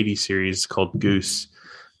an 80 series called Goose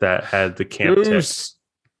that had the Camp Tech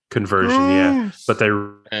conversion. But they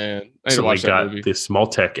recently got this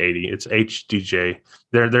Multec 80. It's HDJ.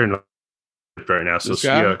 They're in right now, so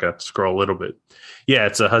you gotta scroll a little bit. Yeah,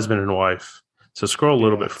 it's a husband and wife. So scroll a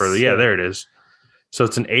little bit further. Yeah, there it is. So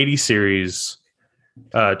it's an 80 series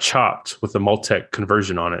chopped with a Multec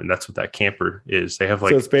conversion on it, and that's what that camper is. They have so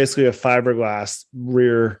it's basically a fiberglass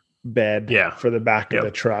rear bed for the back of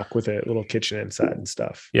the truck with a little kitchen inside and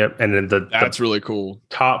stuff. Yep. And then that's really cool.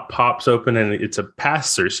 Top pops open and it's a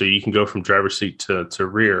pass-through, so you can go from driver's seat to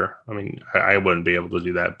rear. I mean, I wouldn't be able to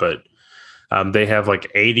do that, but they have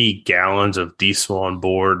 80 gallons of diesel on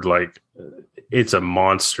board. It's a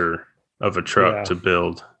monster of a truck to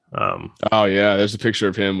build. There's a picture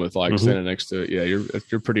of him with standing next to it. Yeah,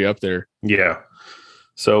 you're pretty up there. Yeah.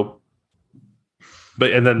 So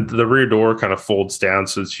and then the rear door kind of folds down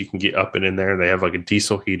so that you can get up and in there. They have a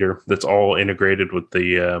diesel heater that's all integrated with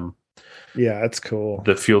the that's cool.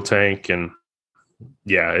 The fuel tank, and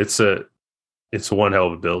it's one hell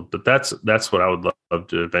of a build. But that's what I would love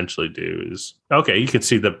to eventually do. Is you can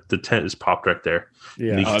see the tent is popped right there.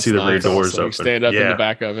 Yeah, you can see the rear doors open. Stand up in the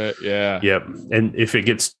back of it. Yeah. Yep. And if it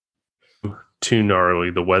gets too gnarly,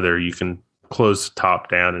 the weather, you can close the top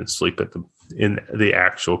down and sleep in the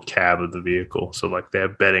actual cab of the vehicle. So they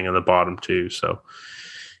have bedding on the bottom too. So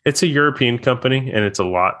it's a European company and it's a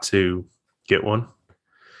lot to get one,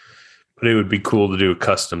 but it would be cool to do a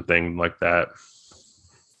custom thing like that.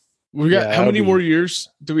 We got how many more years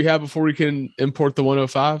do we have before we can import the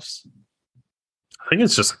 105s? I think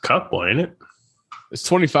it's just a couple, ain't it? It's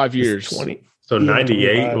 25 years. 20. So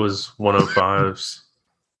 98 was 105s.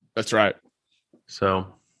 That's right.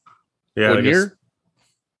 So Yeah, 1 year.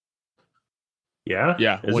 Yeah.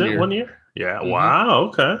 Yeah, Is 1 it year. 1 year? Yeah. Mhm. Wow.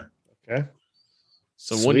 Okay. Okay.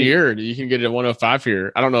 So Sweet. 1 year, you can get it at 105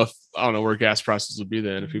 here. I don't know where gas prices would be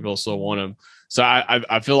then if people still want them. So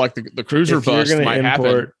I feel like the cruiser If you're bust going to might happen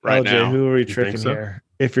import right LJ, now. who are we think tricking so? here?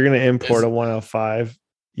 If you're going to import Is- a 105,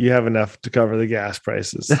 you have enough to cover the gas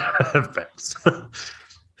prices. Thanks.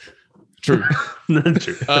 True.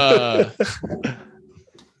 True.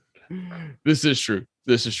 This is true.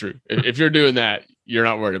 If you're doing that, you're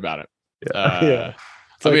not worried about it. Yeah.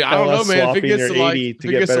 It's I mean, I don't know, man. If it swapping gets your to like, 80 if to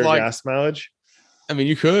it get gets better to like, gas mileage. I mean,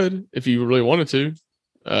 you could if you really wanted to.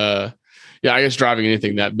 Yeah, I guess driving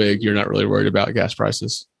anything that big, you're not really worried about gas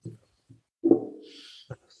prices.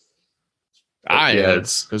 I am,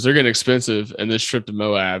 because they're getting expensive, and this trip to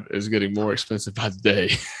Moab is getting more expensive by the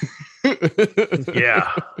day. Yeah,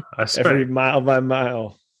 I Every swear. mile by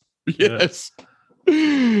mile. Yes.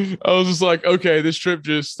 I was just like, okay, this trip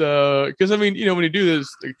just because I mean, when you do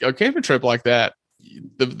this a camping trip like that,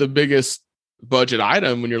 the biggest budget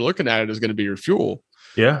item when you're looking at it is going to be your fuel,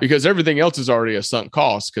 Yeah, because everything else is already a sunk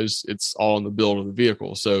cost because it's all in the build of the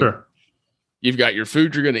vehicle. So sure. you've got your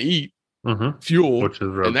food you're going to eat, Mm-hmm. fuel, Which is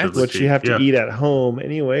and relatively that's Which cheap. you have to Yeah. eat at home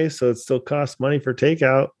anyway, so it still costs money for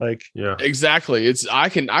takeout. Like, Yeah, exactly. I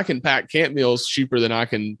can pack camp meals cheaper than I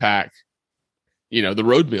can pack, the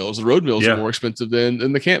road meals. The road meals Yeah. are more expensive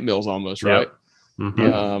than the camp meals almost, right?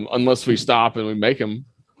 Mhm. Unless we stop and we make them.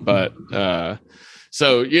 But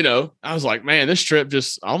so I was like, man, this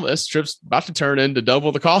trip's about to turn into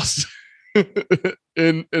double the cost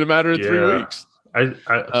in a matter of 3 weeks.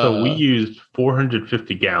 So we used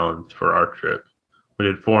 450 gallons for our trip. We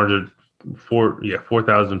did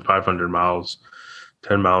 4,500 miles,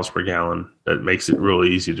 10 miles per gallon. That makes it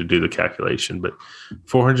really easy to do the calculation. But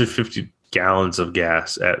 450 gallons of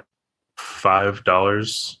gas at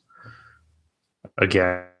 $5 a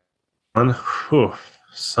gallon. Whew,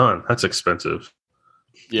 son, that's expensive.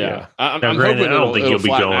 Yeah. Yeah. I'm hoping it'll you'll be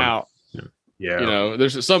flatten going out. Yeah.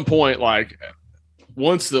 There's at some point, like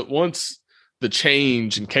once the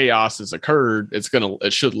change and chaos has occurred,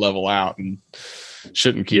 it should level out and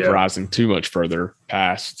shouldn't keep rising too much further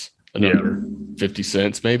past another 50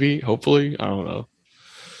 cents, maybe, hopefully. I don't know.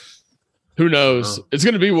 Who knows? It's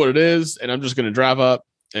going to be what it is. And I'm just going to drive up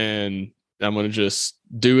and I'm going to just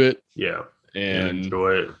do it. Yeah. And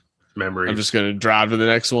enjoy it. Memories. I'm just going to drive to the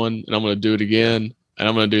next one and I'm going to do it again. And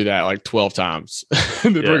I'm going to do that like 12 times.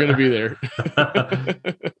 Then we're going to be there.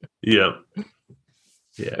 Yeah.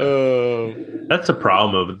 Yeah. That's a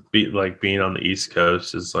problem of being on the East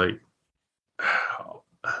Coast is like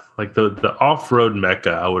the off-road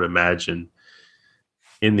mecca, I would imagine,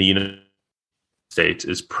 in the United States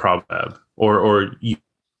is probably or Utah.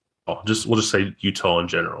 We'll just say Utah in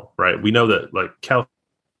general, right? We know that like California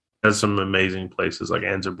has some amazing places like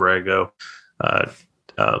Anza Borrego,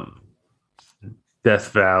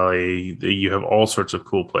 Death Valley. You have all sorts of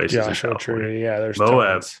cool places. Joshua Tree, yeah. There's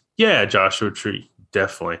Moab, tons. yeah, Joshua Tree,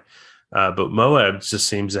 definitely. But Moab just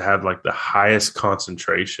seems to have like the highest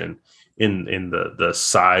concentration in the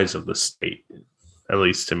size of the state. At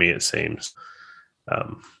least to me, it seems.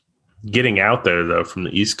 Getting out there though from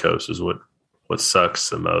the East Coast is what sucks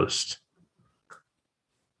the most.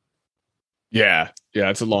 Yeah,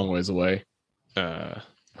 it's a long ways away. But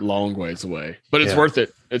it's worth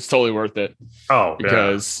it. It's totally worth it. Oh,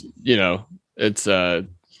 because it's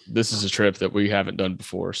this is a trip that we haven't done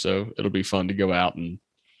before, so it'll be fun to go out and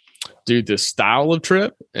do this style of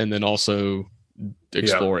trip, and then also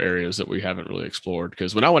explore areas that we haven't really explored.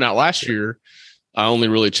 Because when I went out last year, I only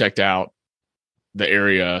really checked out the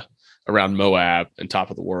area around Moab and Top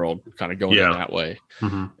of the World, kind of going in that way.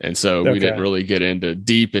 Mm-hmm. And so we didn't really get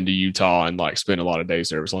deep into Utah and like spend a lot of days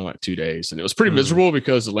there. It was only like 2 days, and it was pretty miserable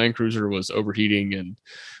because the Land Cruiser was overheating, and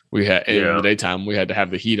we had in the daytime we had to have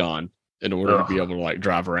the heat on in order to be able to like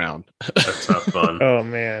drive around. That's not fun. Oh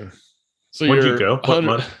man. So where'd you go? What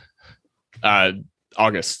month?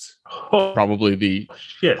 August. Probably the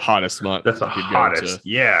hottest month. That's the hottest.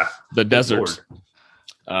 Yeah. The desert.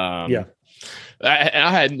 I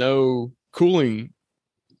had no cooling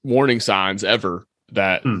warning signs ever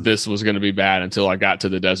that this was going to be bad until I got to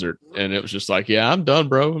the desert, and it was just like, yeah, I'm done,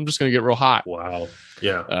 bro. I'm just going to get real hot. Wow.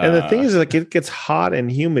 Yeah. And the thing is, like, it gets hot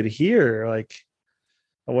and humid here. Like,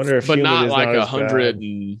 I wonder if, but not like not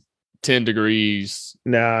 110 degrees.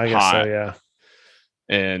 No, I guess hot. so. Yeah.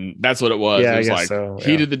 And that's what it was. Yeah, it was I guess like so, yeah.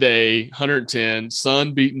 heat of the day, 110,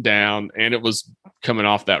 sun beating down, and it was coming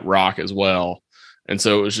off that rock as well. And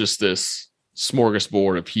so it was just this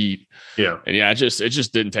smorgasbord of heat. Yeah. And it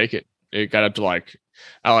just didn't take it. It got up to like,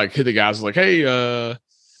 I like hit the guys like, hey,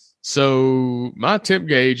 So my temp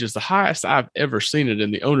gauge is the highest I've ever seen it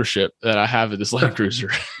in the ownership that I have of this Land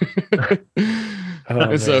Cruiser.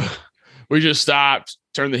 So we just stopped,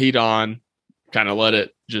 turned the heat on, kind of let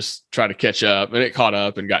it just try to catch up, and it caught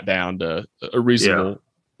up and got down to a reasonable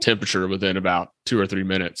temperature within about 2 or 3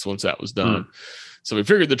 minutes once that was done. So we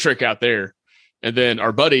figured the trick out there. And then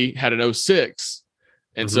our buddy had an 06.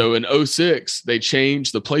 And so in 06, they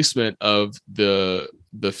changed the placement of the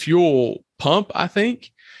fuel pump, I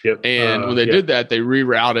think. Yep. And when they did that, they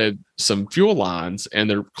rerouted some fuel lines, and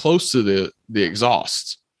they're close to the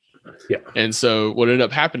exhausts. Yeah. And so what ended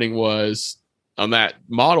up happening was on that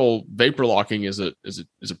model, vapor locking is a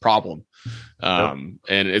problem. And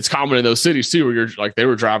it's common in those cities too, where you're like, they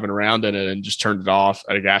were driving around in it and just turned it off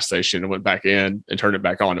at a gas station and went back in and turned it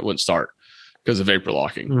back on. It wouldn't start because of vapor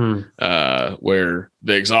locking, where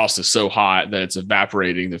the exhaust is so hot that it's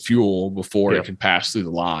evaporating the fuel before it can pass through the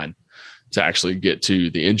line to actually get to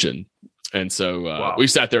the engine. And so we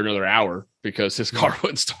sat there another hour because his car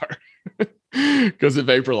wouldn't start because it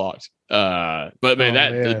vapor locked. But man,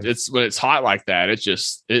 it's when it's hot like that, it's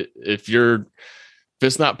just if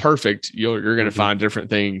it's not perfect, you're going to find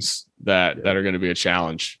different things that are going to be a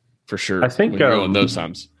challenge for sure. I think when you're going those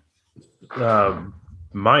times.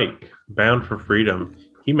 Mike, Bound for Freedom,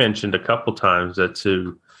 he mentioned a couple times that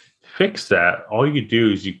to fix that, all you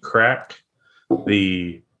do is you crack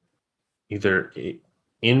the either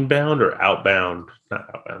inbound or outbound,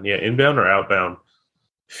 inbound or outbound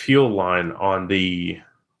fuel line on the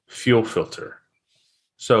fuel filter.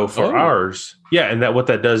 So for ours, and what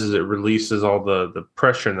that does is it releases all the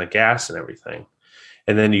pressure and the gas and everything.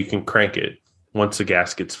 And then you can crank it once the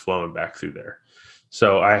gas gets flowing back through there.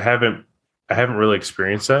 So I haven't really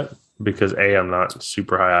experienced that because I'm not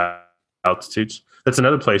super high altitudes. That's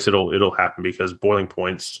another place it'll happen because boiling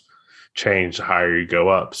points change the higher you go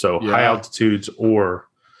up. So high altitudes or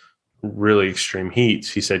really extreme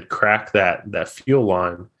heats, he said, crack that fuel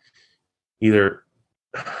line. Either,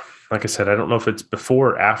 like I said, I don't know if it's before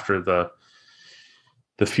or after the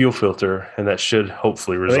fuel filter, and that should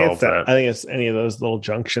hopefully resolve that. I think it's any of those little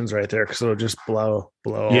junctions right there because it'll just blow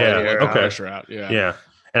all yeah, the air out. Yeah.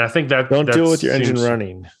 And I think that don't do it with your engine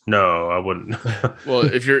running. No, I wouldn't. Well,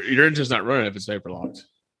 if your engine's not running, if it's vapor locked.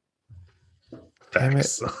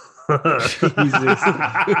 Thanks. Jesus.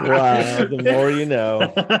 Wow, the more you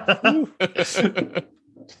know.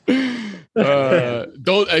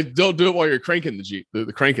 Don't do it while you're cranking the Jeep,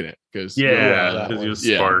 the cranking it, because because you'll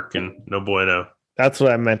spark and no bueno. That's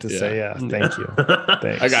what I meant to say. Yeah, thank you.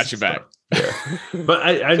 Thanks. I got you back. But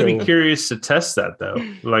I'd be curious to test that though.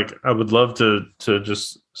 Like I would love to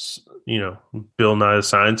just Bill Nye the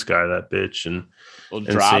Science Guy that bitch and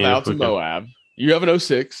drive out to Moab. You have an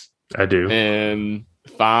 06. I do. And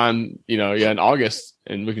find in August,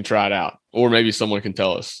 and we can try it out, or maybe someone can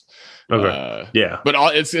tell us. Okay. But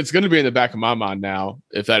it's going to be in the back of my mind now.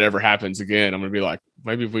 If that ever happens again, I'm going to be like,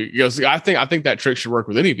 maybe if we I think that trick should work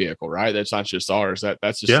with any vehicle, right? That's not just ours. That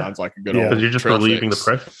just sounds like a good old. Because you're just relieving the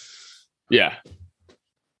pressure. Yeah.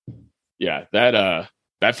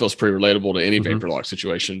 That feels pretty relatable to any vapor lock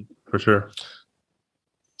situation for sure.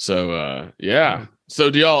 So So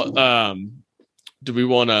do y'all do we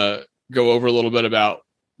want to go over a little bit about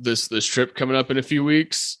this trip coming up in a few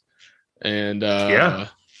weeks? And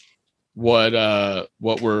what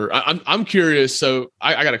I'm curious. So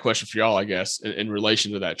I got a question for y'all, I guess, in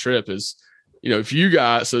relation to that trip is, if you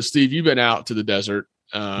guys, so Steve, you've been out to the desert.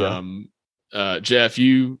 Jeff,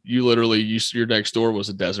 you literally, your next door was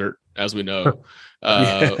a desert, as we know.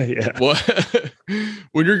 What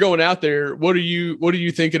when you're going out there, what are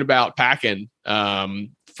you thinking about packing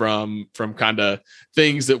from kind of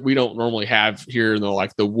things that we don't normally have here in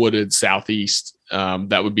the wooded Southeast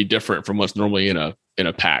that would be different from what's normally in a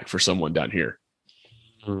pack for someone down here?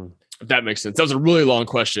 If that makes sense. That was a really long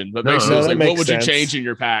question, but makes sense. What would you change in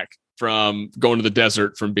your pack from going to the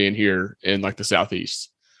desert from being here in the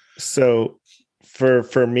Southeast? So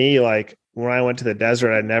for me, when I went to the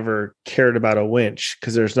desert, I never cared about a winch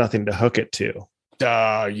because there's nothing to hook it to.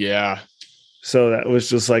 So that was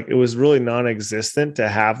just it was really non-existent to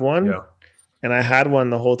have one. Yeah. And I had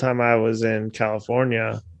one the whole time I was in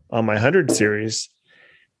California on my 100 series.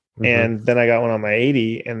 Mm-hmm. And then I got one on my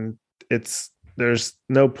 80, and there's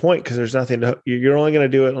no point because there's nothing to, you're only going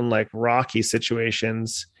to do it on rocky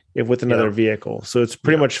situations with another vehicle. So it's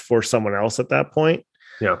pretty much for someone else at that point.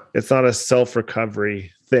 Yeah. It's not a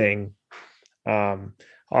self-recovery thing.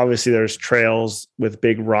 Obviously there's trails with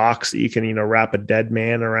big rocks that you can, wrap a dead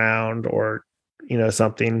man around or,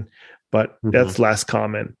 something, but that's less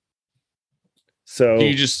common. So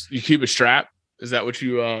you keep a strap. Is that what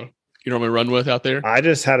you normally run with out there? I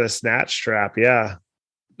just had a snatch strap. Yeah.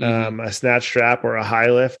 a snatch strap or a high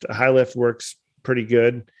lift. A high lift works pretty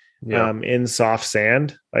good in soft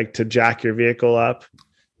sand, like to jack your vehicle up.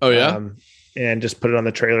 Oh yeah. And just put it on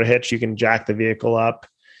the trailer hitch. You can jack the vehicle up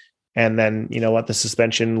and then, let the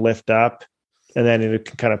suspension lift up and then it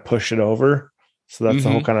can kind of push it over. So that's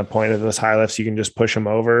the whole kind of point of those high lifts. You can just push them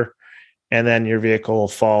over and then your vehicle will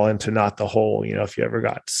fall into not the hole, if you ever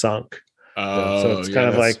got sunk. So it's kind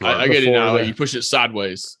of like, I get it now. You push it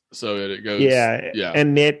sideways so that it goes. Yeah.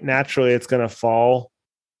 And naturally it's going to fall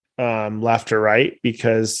left or right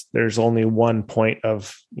because there's only one point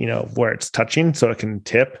of, where it's touching so it can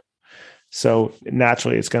tip. So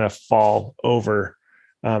naturally it's going to fall over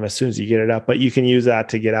as soon as you get it up, but you can use that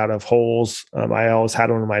to get out of holes. I always had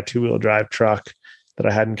one in my 2-wheel drive truck that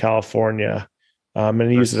I had in California and I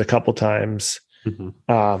used it a couple times.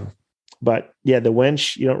 But yeah, the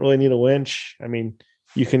winch, you don't really need a winch. I mean,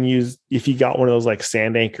 you can use, if you got one of those like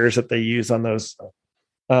sand anchors that they use on those,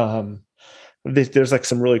 there's like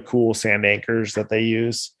some really cool sand anchors that they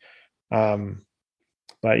use. But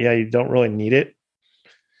yeah, you don't really need it.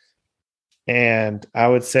 And I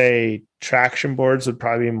would say traction boards would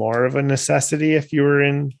probably be more of a necessity if you were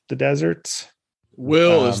in the deserts.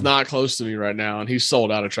 Will is not close to me right now, and he's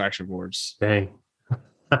sold out of traction boards. Dang.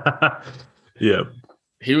 Yeah.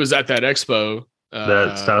 He was at that expo.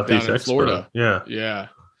 That Southeast down in Expo. Florida. Yeah. Yeah.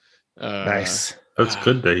 Nice. That's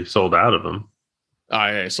good that he sold out of them.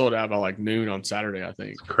 I sold out by like noon on Saturday, I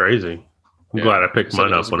think. Crazy. I'm glad I picked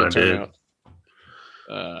mine up when I did.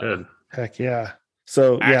 Good. Heck yeah.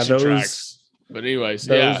 So yeah, those tracks. But anyways,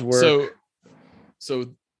 work.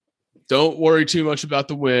 So don't worry too much about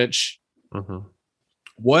the winch.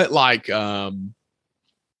 What do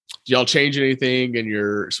y'all change anything in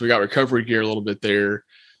your? So we got recovery gear a little bit there.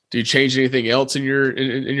 Do you change anything else in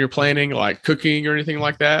your planning, like cooking or anything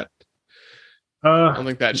like that? I don't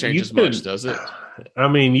think that changes much, does it? I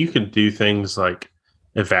mean, you can do things like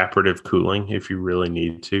evaporative cooling if you really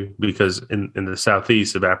need to, because in the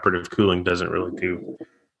Southeast, evaporative cooling doesn't really do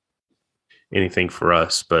anything for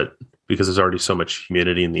us, but because there's already so much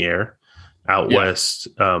humidity in the air. Out west,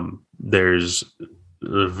 there's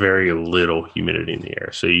very little humidity in the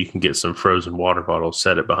air. So you can get some frozen water bottles,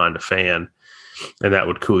 set it behind a fan, and that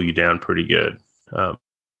would cool you down pretty good.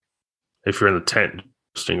 If you're in the tent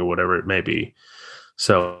or whatever it may be.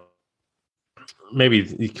 So maybe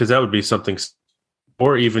because that would be something,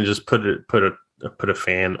 or even just put a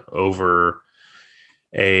fan over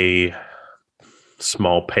a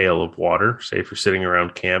small pail of water. Say if you're sitting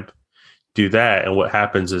around camp, do that. And what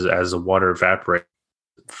happens is as the water evaporates,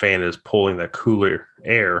 the fan is pulling that cooler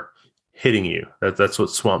air, hitting you. That's what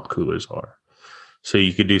swamp coolers are. So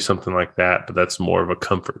you could do something like that, but that's more of a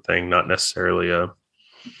comfort thing, not necessarily a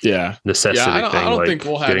necessity thing. I don't think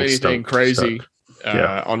we'll have anything crazy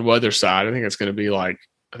on weather side. I think it's going to be like,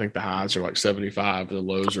 I think the highs are like 75 and the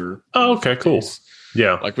lows are. Oh, okay, cool.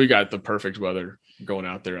 Yeah. Like we got the perfect weather going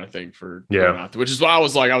out there, I think, for going out there, which is why I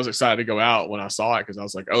was excited to go out when I saw it, because I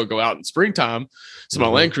was like, oh, go out in springtime. So my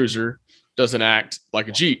Land Cruiser doesn't act like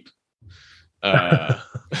a Jeep. Yeah.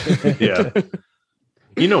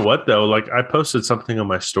 You know what, though? Like I posted something on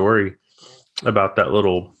my story about that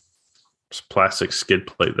little plastic skid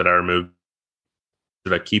plate that I removed.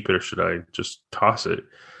 Should I keep it or should I just toss it?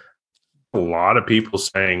 A lot of people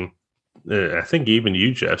saying, I think even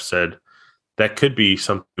you, Jeff, said that could be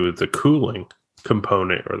something with the cooling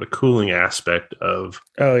component or the cooling aspect of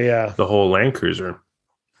the whole Land Cruiser.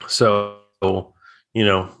 So,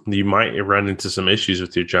 you might run into some issues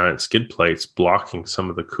with your giant skid plates blocking some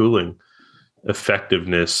of the cooling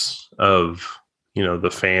effectiveness of,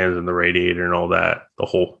 the fans and the radiator and all that, the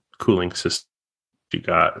whole cooling system you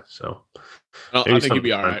got. So I think you'd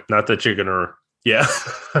be all right. Not that you're going to,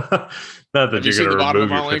 not that you're going to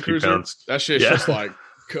remove your 50 pounds. That shit's just like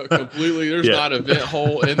completely, there's not a vent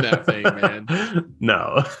hole in that thing, man.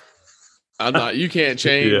 No. I'm not, you can't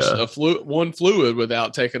change one fluid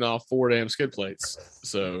without taking off 4 damn skid plates.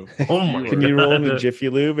 So can you roll into Jiffy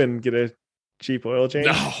Lube and get a cheap oil change?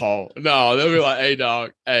 No, they'll be like, hey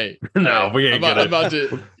dog, we ain't about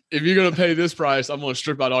to, if you're gonna pay this price, I'm gonna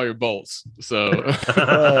strip out all your bolts. So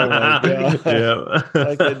oh my god.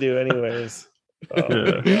 Like they do anyways.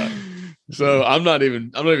 So I'm not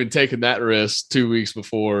even taking that risk 2 weeks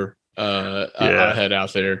before I head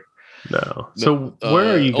out there. No. So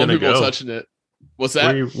where are you going to go? Touching it. What's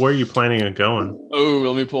that? Where are you planning on going? Oh,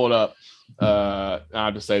 let me pull it up. I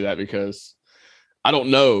have to say that because I don't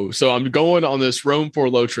know. So I'm going on this Rome 4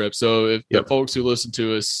 Low trip. So if the folks who listen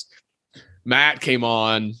to us, Matt came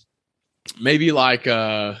on maybe like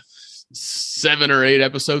 7 or 8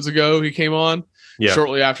 episodes ago. He came on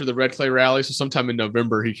shortly after the Red Clay Rally. So sometime in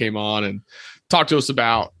November he came on and talked to us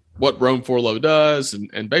about what Rome Forlow does.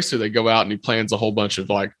 And basically they go out and he plans a whole bunch of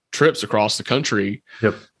like trips across the country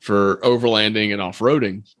for overlanding and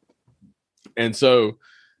off-roading. And so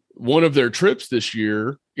one of their trips this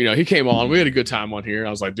year, you know, he came on, we had a good time on here. I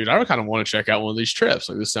was like, dude, I kind of want to check out one of these trips.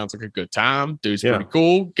 Like, this sounds like a good time. Dude's pretty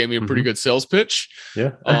cool. Gave me a pretty good sales pitch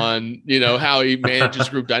on, you know, how he manages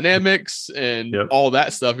group dynamics and all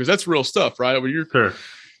that stuff. Cause that's real stuff, right? When you're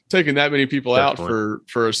taking that many people out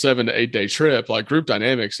for a 7 to 8 day trip, like group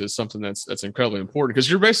dynamics is something that's incredibly important. Cause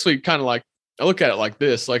you're basically kind of like, I look at it like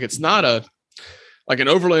this, like it's not like an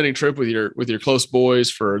overlanding trip with your close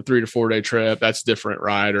boys for a 3 to 4 day trip. That's different,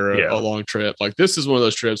 right? Or a long trip. Like this is one of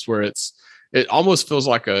those trips where it almost feels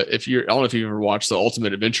like I don't know if you ever watched the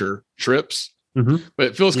Ultimate Adventure trips, but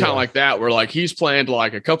it feels kind of like that, where like he's planned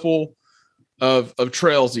like a couple of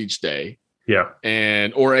trails each day.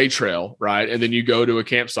 Or a trail, right? And then you go to a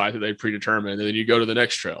campsite that they predetermined, and then you go to the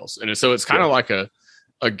next trails. And so it's kind of like a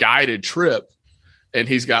guided trip. And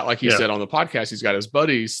he's got, like he said on the podcast, he's got his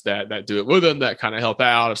buddies that do it with him, that kind of help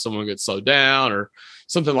out if someone gets slowed down or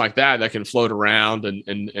something like that can float around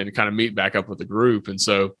and kind of meet back up with the group. And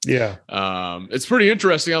so, it's pretty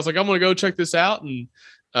interesting. I was like, I'm going to go check this out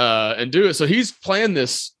and do it. So he's planned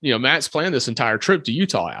this, you know, Matt's planned this entire trip to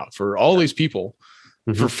Utah out for all these people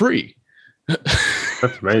for free.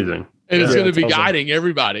 That's amazing. And it's going to be guiding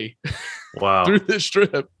everybody through this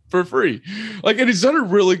trip for free. Like, and he's done a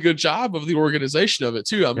really good job of the organization of it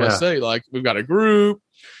too. I must say, like, we've got a group,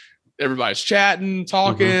 everybody's chatting,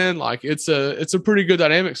 talking, like it's a pretty good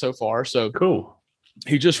dynamic so far. So cool.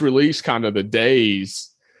 He just released kind of the days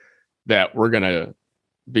that we're going to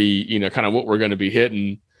be, you know, kind of what we're going to be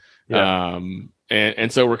hitting.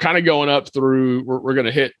 And so we're kind of going up through, we're going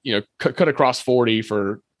to hit, you know, cut across 40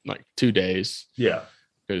 for like 2 days.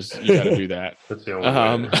 Because you got to do that. That's the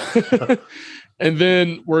only way. And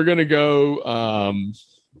then we're going to go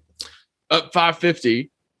up 550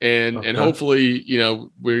 and hopefully, you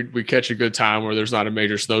know, we catch a good time where there's not a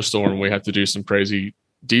major snowstorm. We have to do some crazy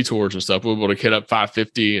detours and stuff. We'll be able to hit up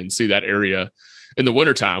 550 and see that area in the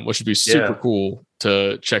wintertime, which would be super cool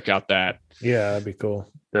to check out that. Yeah, that'd be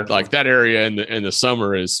cool. Definitely. Like that area in the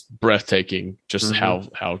summer is breathtaking, just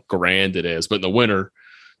how grand it is. But in the winter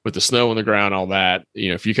with the snow on the ground, all that, you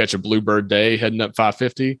know, if you catch a bluebird day heading up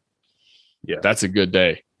 550, that's a good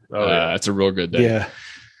day. That's a real good day. Yeah.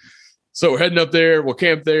 So we're heading up there. We'll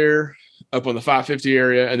camp there up on the 550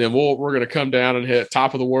 area. And then we're going to come down and hit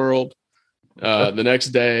Top of the World the next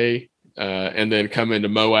day. And then come into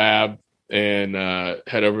Moab and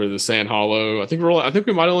head over to the Sand Hollow. I think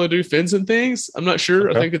we might only do fins and things. I'm not sure.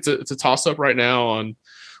 I think it's a toss up right now on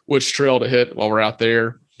which trail to hit while we're out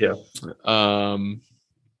there.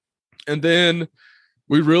 And then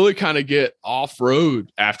we really kind of get off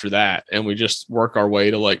road after that, and we just work our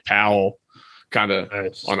way to Lake Powell, kind of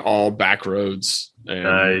on all back roads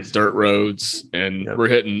and dirt roads. And we're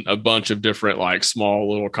hitting a bunch of different, like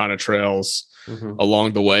small little kind of trails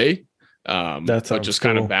along the way. But just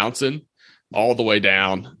kind of bouncing all the way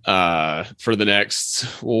down for the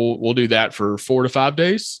next, we'll do that for 4 to 5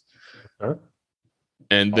 days.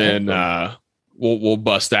 And then we'll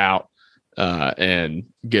bust out and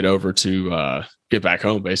get over to get back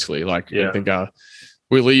home, basically. Like, I think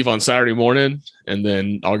we leave on Saturday morning, and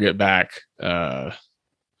then I'll get back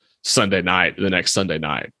Sunday night, the next Sunday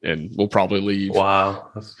night, and we'll probably leave. Wow,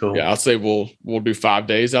 that's cool. Yeah, I'll say we'll do 5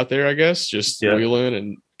 days out there, I guess, just wheeling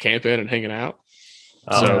and camping and hanging out.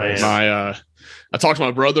 I talked to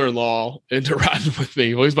my brother-in-law into riding with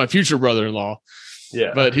me. Well, he's my future brother-in-law.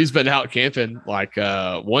 Yeah, but he's been out camping. Like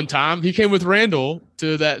one time, he came with Randall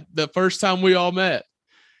to the first time we all met.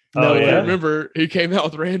 Oh, yeah. Remember, he came out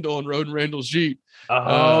with Randall and rode in Randall's Jeep.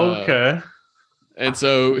 Okay. And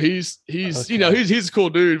so he's you know, he's a cool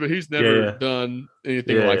dude, but he's never done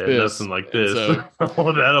anything like this. Nothing like this. So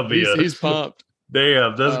that'll be he's pumped.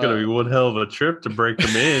 Damn, that's gonna be one hell of a trip to break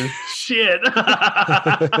them in. Shit. That's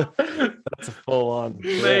a full on.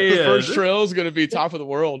 The first trail is gonna be Top of the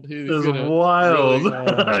World. This is wild.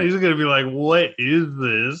 Really, he's gonna be like, what is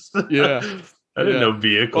this? Yeah. I didn't know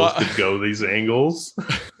vehicles could go these angles.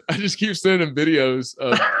 I just keep sending videos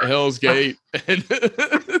of Hell's Gate and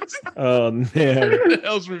oh man,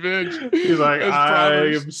 Hell's Revenge. He's like,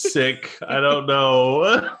 I'm sick. I don't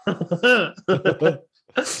know.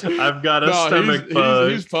 I've got a stomach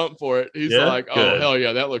bug. He's pumped for it. He's like, oh good. Hell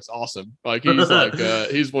yeah, that looks awesome. Like he's like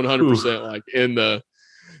he's 100% like in the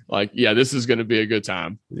like, yeah, this is going to be a good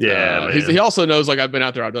time. Yeah, he also knows like I've been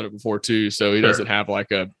out there, I've done it before too, so he doesn't have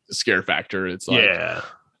like a scare factor. It's like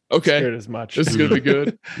Okay. scared as much. This is gonna be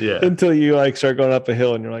good. Yeah. Until you like start going up a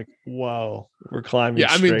hill and you're like, wow, we're climbing. Yeah,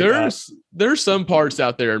 I mean, straight there's some parts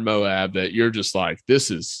out there in Moab that you're just like,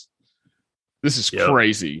 this is Yep.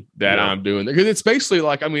 crazy that Yep. I'm doing, because it's basically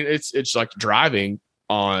like, I mean, it's like driving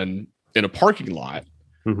in a parking lot,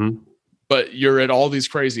 Mm-hmm. but you're at all these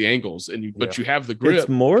crazy angles, and but you have the grip. It's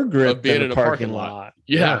more grip of being than in a a parking parking lot. lot.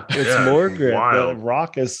 Yeah. It's more grip. Wild. The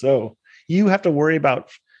rock is so you have to worry about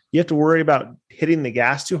hitting the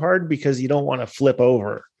gas too hard because you don't want to flip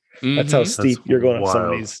over. That's how Mhm. steep That's you're going up some of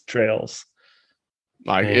wild. these trails.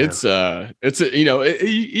 Like Man. it's a, you know,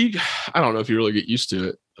 I don't know if you really get used to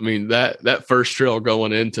it. I mean, that first trail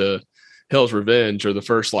going into Hell's Revenge, or the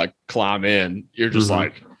first like climb in, you're just Mhm.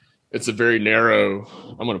 like, it's a very narrow.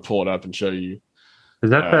 I'm going to pull it up and show you. Is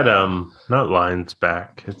that not Lions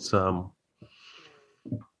Back? It's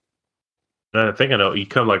I think I know. You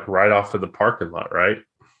come like right off of the parking lot, right?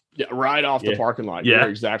 Yeah, right off the Yeah. parking lot. Yeah. You're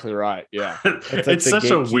exactly right. Yeah. like It's the such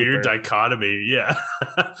a weird gatekeeper. dichotomy. Yeah.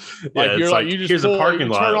 Like Yeah, you're it's like, you just here's pull, a parking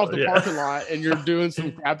you lot. turn off the Yeah. parking lot, and you're doing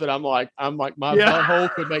some crap that I'm like my Yeah.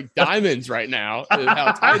 butthole could make diamonds right now.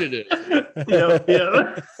 How tight it is.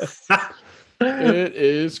 Yeah. It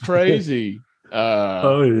is crazy.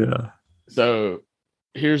 Oh yeah. So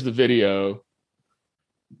here's the video.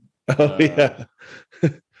 Oh yeah.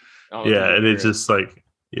 I don't know if you Yeah, can and hear it's it. just like,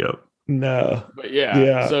 yep. No. But yeah,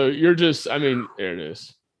 Yeah. so you're just, I mean, there it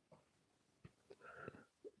is.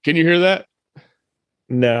 Can you hear that?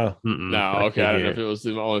 No. Mm-mm, No, okay. can't I don't know hear if it was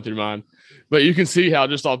only through mine, but you can see how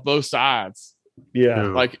just off both sides, Yeah. No.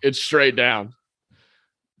 like it's straight down.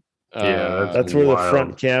 Yeah, That's where wild.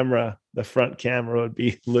 the front camera would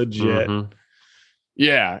be legit. Mhm.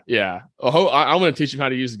 yeah. I'm going to teach him how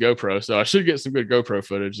to use the GoPro, so I should get some good GoPro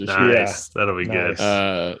footage this year. Nice. That'll be Nice.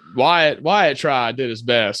 good. Wyatt tried, did his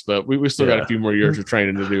best, but we still got Yeah. a few more years of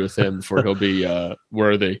training to do with him before he'll be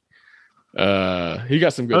worthy. He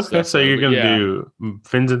got some good Okay, stuff. so though, you're but gonna yeah. do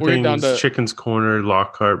Fins and We're getting down Things, to- Chicken's Corner,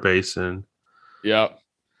 Lockhart Basin. Yep.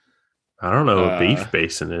 I don't know what Uh, Beef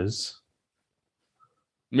Basin is.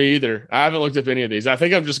 Me either. I haven't looked up any of these. I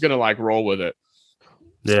think I'm just gonna like roll with it.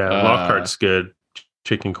 Yeah, uh, Lockhart's good.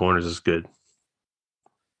 Chicken Corners is good.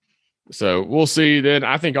 So we'll see. Then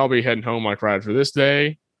I think I'll be heading home like right for this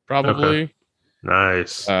day, probably.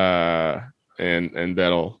 Nice. And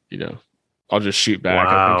that'll, you know, I'll just shoot back.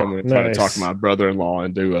 I Wow. think I'm gonna try to talk Nice. to my brother-in-law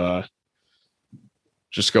and do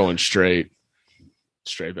just going straight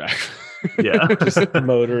back. Yeah.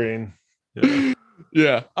 Motoring. Yeah.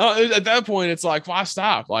 Yeah. At that point, it's like, why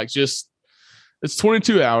stop? Like, just it's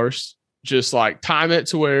 22 hours. Just like time it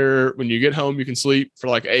to where when you get home, you can sleep for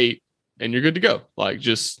like 8 and you're good to go. Like,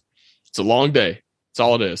 just it's a long day. That's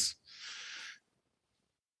all it is.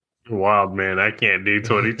 Wild, man. I can't do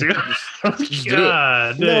 22. Just do it.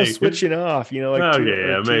 God, No, dang. switching off, you know, like Oh, two,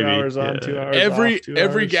 yeah, or 2 maybe. hours on, Yeah. 2 hours Every off, 2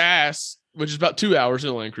 every hours. gas, which is about 2 hours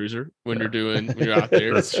in a Land Cruiser when you're out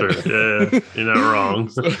there. That's true. Yeah, you're not wrong.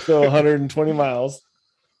 So 120 miles.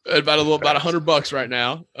 About $100 right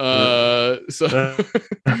now. So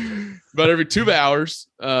about every 2 hours,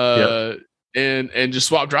 and just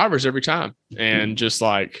swap drivers every time, and just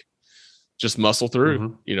muscle through.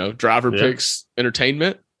 Mhm. You know, driver Yeah. picks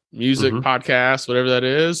entertainment, music, Mhm. podcast, whatever that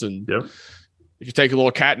is, and Yep. if you take a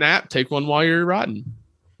little cat nap, take one while you're riding.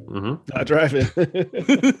 hmm Not driving.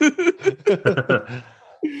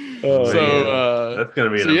 Oh, So That's gonna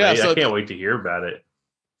be so an yeah, amazing. so I can't wait to hear about it.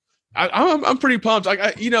 I'm pretty pumped.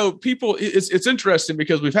 Like, people, it's interesting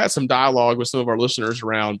because we've had some dialogue with some of our listeners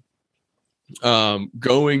around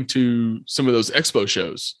going to some of those expo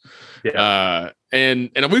shows. Yeah. And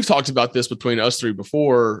we've talked about this between us three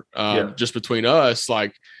before, Yeah. just between us,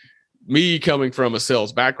 like me coming from a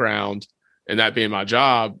sales background and that being my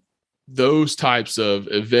job, those types of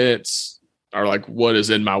events are like what is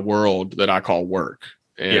in my world that I call work.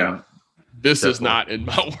 And Yeah. this is Definitely. not in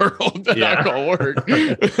my world that Yeah. I call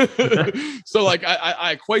work. So like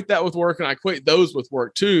I equate that with work, and I equate those with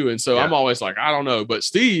work too. And so Yeah. I'm always like, I don't know. But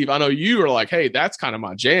Steve, I know you are like, hey, that's kind of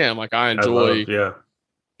my jam. Like I I enjoy love, yeah.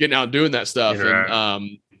 getting out and doing that stuff. Interact.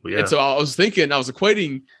 And and so I was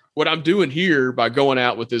equating what I'm doing here by going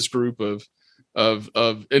out with this group of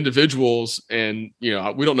individuals, and we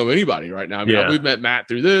don't know anybody right now. I mean, Yeah. we've met Matt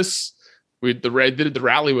through this. Did the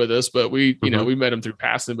rally with us, but we Mhm. we met him through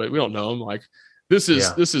passing, but we don't know him. Like this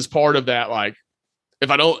is part of that. Like if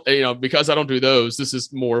I don't, because I don't do those, this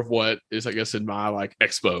is more of what is, I guess, in my like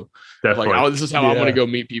expo. Definitely. Like, this is how I want to Yeah. go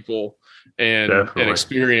meet people and Definitely.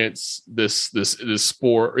 experience this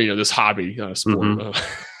sport, this hobby, not a sport. Mhm.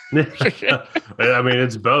 I mean,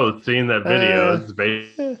 it's both. Seeing that video, it's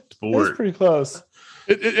based That's sport. pretty close.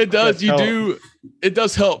 It does. That's It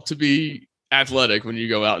does help to be athletic when you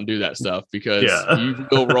go out and do that stuff, because Yeah. you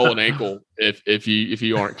will roll an ankle if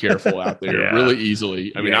you aren't careful out there Yeah. really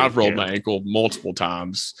easily. I mean, Yeah, I've rolled you my ankle multiple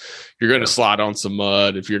times. You're going to slide on some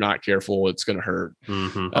mud. If you're not careful, it's going to hurt.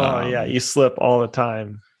 Mm-hmm. Oh yeah, you slip all the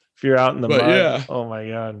time if you're out in the mud. Yeah. Oh my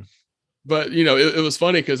god. But it was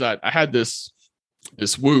funny because I had this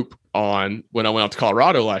whoop on when I went out to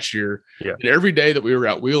Colorado last year. Yeah. And every day that we were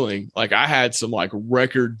out wheeling, like I had some like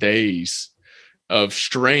record days of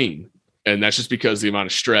strain. And that's just because of the amount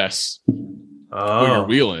of stress when you're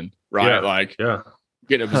wheeling, right? Yeah. Like Yeah.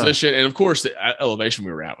 getting a position. And of course, the elevation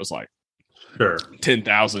we were at was like Sure.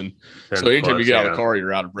 10,000. So anytime you get out of the car,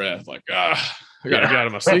 you're out of breath. Like, I got to get out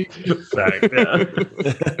of my seat.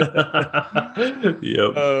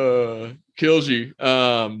 Yep. Kills you.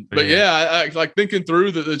 But yeah, I like thinking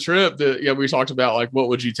through the trip that we talked about, like, what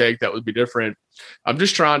would you take that would be different? I'm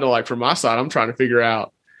just trying to, like, from my side, I'm trying to figure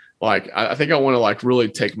out, like, I think I want to like really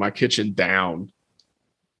take my kitchen down,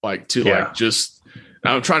 like to like just,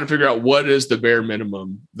 I'm trying to figure out what is the bare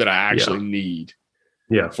minimum that I actually need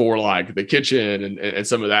for like the kitchen and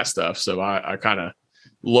some of that stuff. So I kind of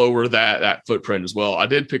lower that footprint as well. I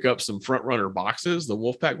did pick up some Front Runner boxes, the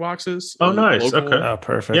Wolfpack boxes. Oh, nice. Local, okay. Oh,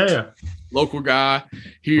 perfect. Yeah. Local guy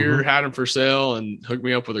here had them for sale and hooked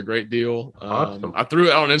me up with a great deal. Awesome. I threw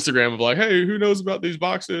it out on Instagram of like, hey, who knows about these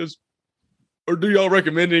boxes? Or do y'all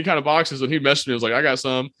recommend any kind of boxes? And he messaged me. I was like, I got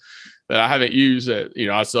some that I haven't used that,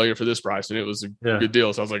 I'll sell you for this price. And it was a good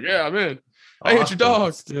deal. So I was like, yeah, man, I hate your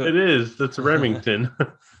dog. It is. That's Remington.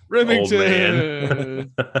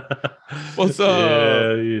 Remington. What's up?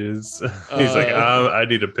 Yeah, he is. He's like, I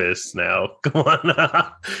need a piss now. Come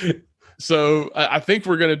on. So I think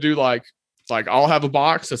we're going to do like I'll have a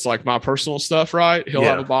box. That's like my personal stuff, right? He'll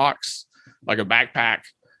have a box, like a backpack.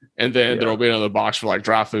 And then there'll be another box for like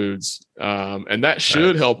dry foods. And that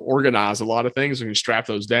should help organize a lot of things. We can strap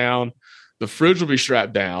those down. The fridge will be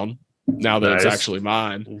strapped down now that it's actually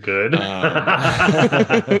mine. Good.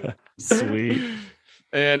 Sweet.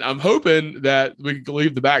 And I'm hoping that we can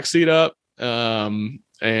leave the back seat up and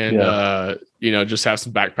just have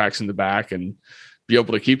some backpacks in the back and be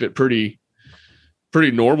able to keep it pretty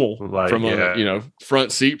normal from a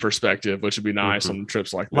front seat perspective, which would be nice on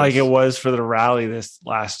trips like this. Like it was for the rally this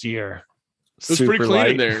last year. It was pretty clean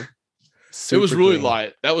in there. It was really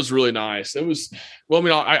light. That was really nice. It was,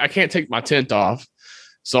 I can't take my tent off,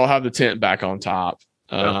 so I'll have the tent back on top,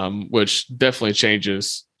 which definitely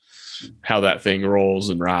changes how that thing rolls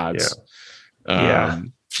and rides.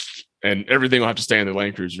 And everything will have to stay in the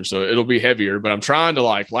Land Cruiser, so it'll be heavier. But I'm trying to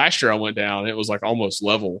last year I went down, it was like almost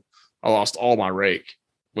level. I lost all my rake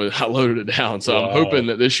when I loaded it down. So I'm hoping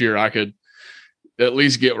that this year I could at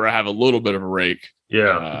least get where I have a little bit of a rake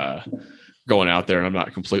going out there and I'm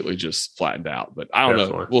not completely just flattened out. But I don't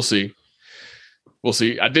know. We'll see.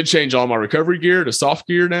 I did change all my recovery gear to soft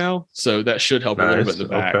gear now. So that should help a little bit in the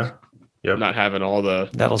back. Okay. Yep. Not having all the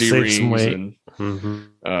D-rings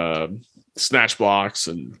and snatch blocks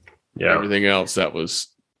and everything else. That was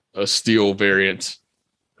a steel variant.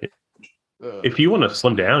 If you want to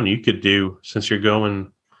slim down, you could do, since you're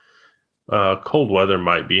going, cold weather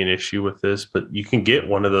might be an issue with this, but you can get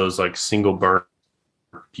one of those like single burner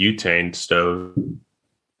butane stove.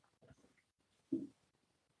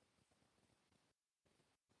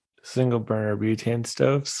 Single burner butane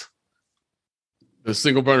stoves. The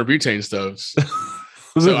single burner butane stoves.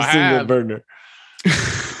 So I have burner.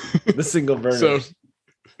 The single burner.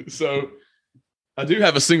 So I do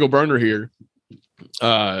have a single burner here.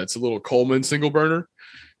 It's a little Coleman single burner.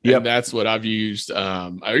 And that's what I've used.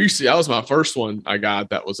 That was my first one I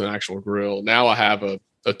got. That was an actual grill. Now I have a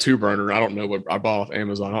 2-burner. I don't know what I bought off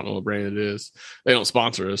Amazon. I don't know what brand it is. They don't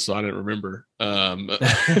sponsor us, so I didn't remember. Yeah,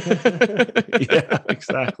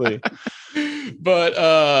 exactly.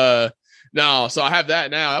 But no, so I have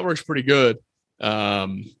that now. That works pretty good. So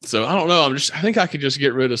I don't know. I think I could just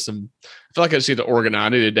get rid of some. I feel like I just need to organize. I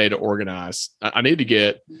need a day to organize. I need to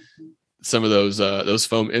get some of those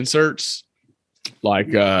foam inserts like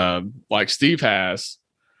Steve has.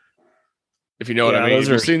 If you know what I mean. Have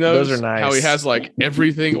you seen those? Those are nice. How he has like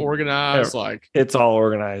everything organized. Like it's all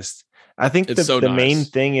organized. I think the main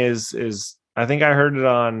thing is I think I heard it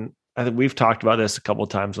on, I think we've talked about this a couple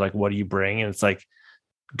of times, like what do you bring? And it's like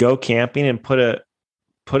go camping and put a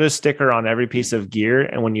sticker on every piece of gear.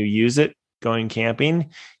 And when you use it going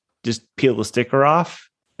camping, just peel the sticker off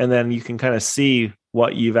and then you can kind of see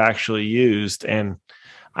what you've actually used. And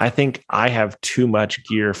I think I have too much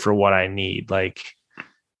gear for what I need. Like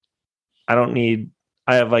I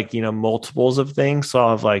have like, multiples of things. So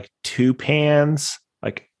I'll have like 2 pans.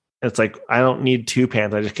 Like it's like, I don't need 2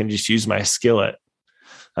 pans. I can just use my skillet.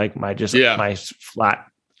 Like my flat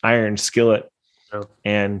iron skillet Oh.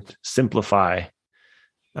 and simplify.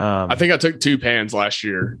 I think I took 2 pans last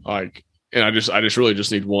year, and I just really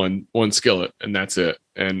just need one skillet, and that's it,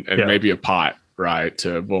 and maybe a pot, right,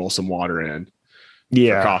 to boil some water in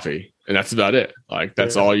for coffee, and that's about it. Like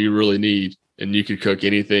that's all you really need, and you could cook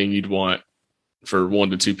anything you'd want for 1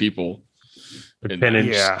 to 2 people. A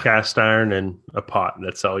 10-inch cast iron and a pot.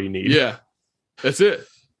 That's all you need. Yeah, that's it.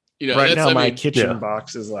 Right now my kitchen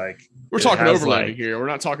box is like, we're talking overlanding here. We're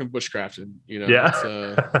not talking bushcrafting. you got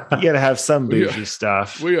to have some bougie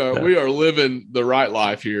stuff. We are living the right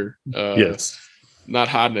life here. Yes, not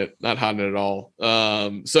hiding it at all.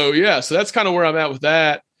 So that's kind of where I'm at with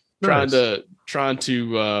that. Nice. Trying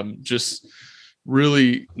to just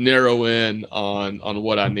really narrow in on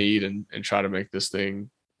what I need and try to make this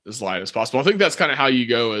thing as light as possible. I think that's kind of how you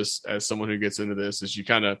go as someone who gets into this, is you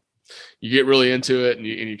get really into it and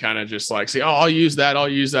you kind of just like say, oh, I'll use that.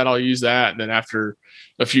 And then after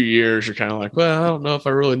a few years, you're kind of like, well, I don't know if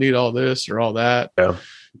I really need all this or all that. Yeah.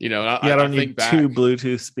 I don't need 2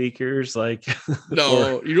 Bluetooth speakers. Like,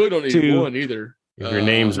 no, you really don't need 1 either. If your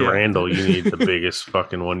name's Randall, you need the biggest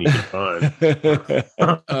fucking one you can find.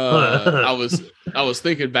 I was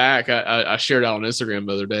thinking back. I shared out on Instagram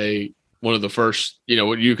the other day, one of the first,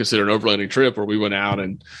 what you consider an overlanding trip, where we went out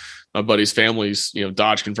and my buddy's family's,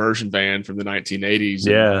 Dodge conversion van from the 1980s.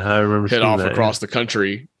 Yeah, I remember. Hit off across the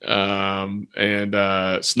country and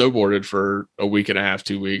snowboarded for a week and a half,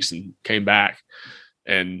 2 weeks, and came back.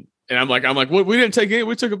 And I'm like, what? We didn't take it.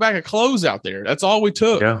 We took a bag of clothes out there. That's all we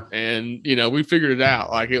took. Yeah. And we figured it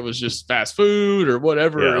out. Like it was just fast food or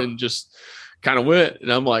whatever, and just kind of went.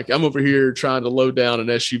 And I'm like, I'm over here trying to load down an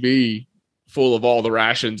SUV full of all the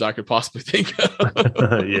rations I could possibly think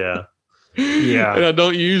of. Yeah. And I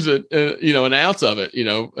don't use it, an ounce of it.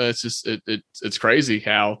 It's just it's crazy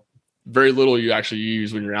how very little you actually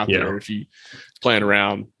use when you're out there if you plan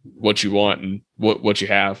around what you want and what you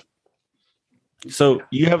have. So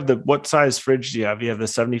you have what size fridge do you have? You have the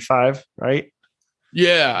 75, right?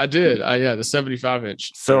 Yeah, I did. The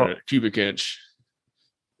 75-inch, cubic inch.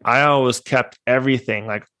 I always kept everything,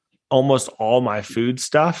 like almost all my food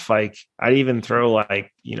stuff. Like I'd even throw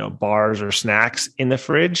bars or snacks in the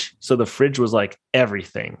fridge. So the fridge was like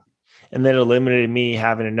everything. And then it eliminated me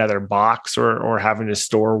having another box or having to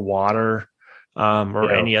store water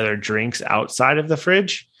or any other drinks outside of the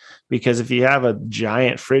fridge. Because if you have a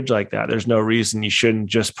giant fridge like that, there's no reason you shouldn't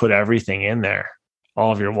just put everything in there.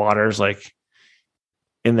 All of your waters,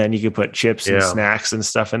 and then you could put chips and snacks and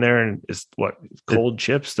stuff in there. And it's cold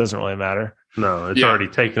chips doesn't really matter. No, it's already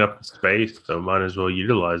taken up the space, so might as well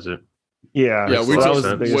utilize it. Yeah. We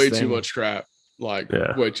took way too much crap.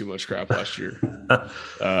 Way too much crap last year.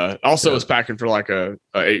 Also was packing for like a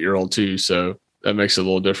 8-year-old too. So that makes it a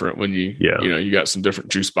little different when you got some different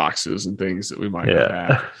juice boxes and things that we might not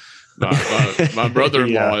have. My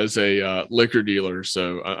brother-in-law is a liquor dealer,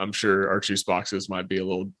 so I'm sure our juice boxes might be a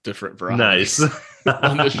little different variety. Nice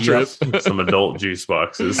on this trip. Some adult juice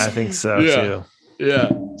boxes. I think so too. Yeah.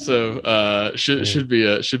 So should be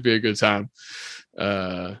a good time.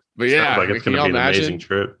 But yeah, like it's going to be an amazing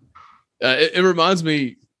trip. It reminds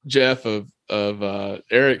me, Jeff, of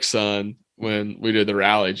Eric's son when we did the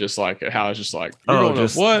rally. Just like how I was just like,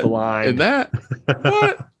 just what blind. And that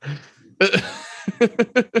what.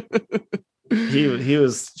 He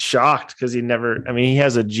was shocked because he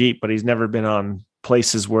has a Jeep, but he's never been on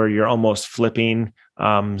places where you're almost flipping,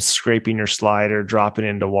 scraping your slider, dropping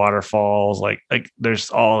into waterfalls. Like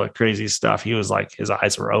there's all the crazy stuff. He was like, his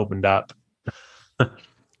eyes were opened up. You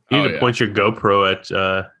need to point your GoPro at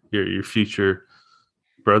your future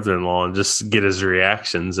brother-in-law and just get his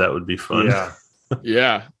reactions. That would be fun.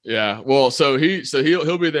 Yeah. Well, so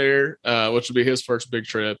he'll be there, which will be his first big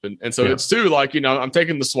trip, and so it's too I'm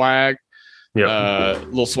taking the swag,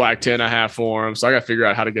 little swag tent I have for him. So I got to figure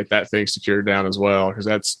out how to get that thing secured down as well,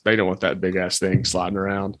 because they don't want that big ass thing sliding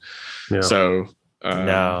around. Yeah. So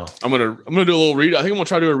no, I'm gonna do a little I think I'm gonna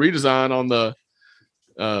try to do a redesign on the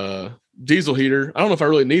diesel heater. I don't know if I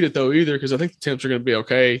really need it though either, because I think the temps are gonna be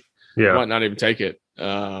okay. I might not even take it.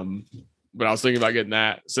 But I was thinking about getting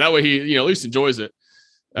that, so that way he, at least enjoys it.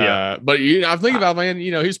 But I'm thinking about, man,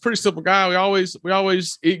 he's a pretty simple guy. We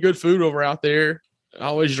always eat good food over out there.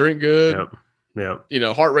 Always drink good.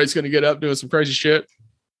 Yeah. Heart rate's going to get up doing some crazy shit.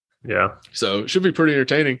 Yeah. So it should be pretty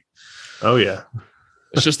entertaining. Oh yeah.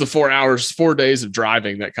 It's just the 4 days of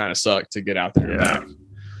driving that kind of suck to get out there. Yeah.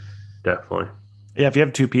 Definitely. Yeah. If you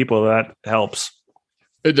have 2 people, that helps.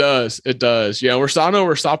 It does. Yeah, I know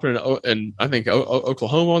we're stopping in I think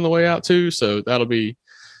Oklahoma on the way out too. So that'll be,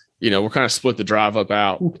 we're kind of split the drive up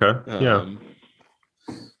out. Okay.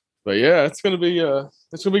 But yeah, it's gonna be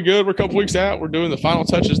it's gonna be good. We're a couple weeks out. We're doing the final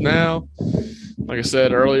touches now. Like I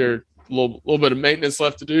said earlier, a little bit of maintenance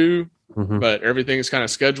left to do, but everything is kind of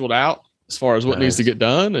scheduled out as far as what needs to get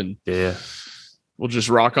done, and we'll just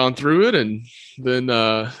rock on through it. And then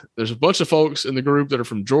there's a bunch of folks in the group that are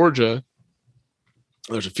from Georgia.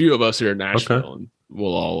 There's a few of us here in Nashville, and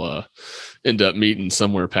we'll all end up meeting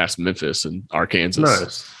somewhere past Memphis and Arkansas.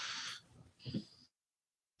 Nice.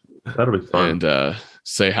 That'll be fun. And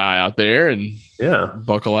say hi out there and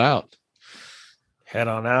buckle out. Head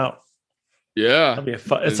on out. Yeah. That'll be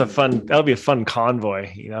that'll be a fun convoy,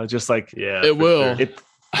 just like it will. Sure.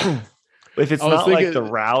 If it's not like the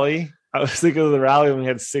rally, I was thinking of the rally when we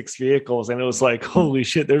had 6 vehicles, and it was like, holy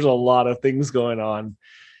shit, there's a lot of things going on.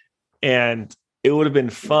 And it would have been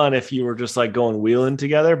fun if you were just like going wheeling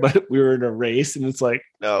together, but we were in a race, and it's like,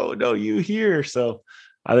 no, you here. So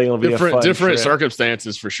I think it'll be different trip.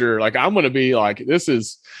 Circumstances for sure. Like I'm going to be like, this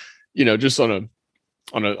is, just on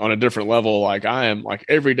a different level. Like I am like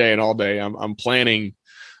every day and all day, I'm planning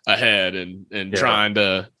ahead and trying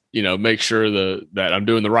to, make sure that I'm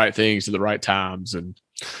doing the right things at the right times. And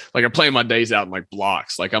like I'm playing my days out in like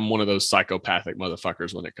blocks. Like I'm one of those psychopathic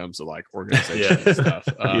motherfuckers when it comes to like organization and stuff.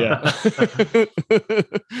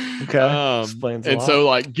 Okay. Explains a lot. So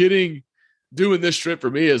like doing this trip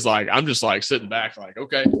for me is like, I'm just like sitting back like,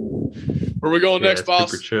 okay, where we going next,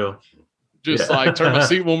 boss? Super chill. Just like turn my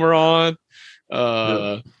seat when we're on,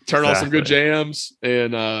 turn on some good jams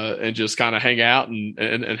and just kind of hang out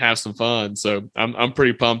and have some fun. So I'm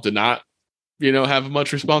pretty pumped to not, have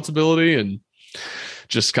much responsibility and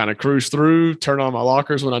just kind of cruise through, turn on my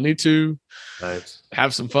lockers when I need to,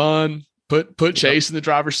 have some fun, put Chase in the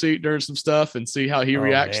driver's seat during some stuff and see how he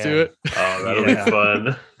reacts to it. Oh, that'll be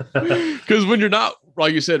fun. Because when you're not,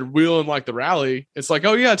 like you said, wheeling like the rally, it's like,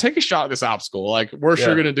 oh yeah, take a shot at this obstacle. Like worst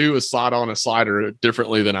you're going to do is slide on a slider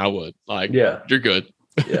differently than I would. Like, you're good.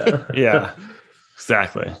 Yeah,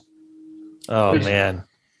 exactly. Oh man.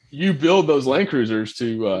 You build those Land Cruisers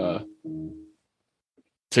to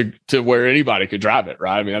where anybody could drive it,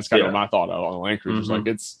 right? I mean, that's kind of my thought on Land Cruisers. Like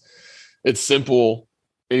it's simple.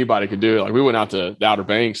 Anybody could do it. Like we went out to the Outer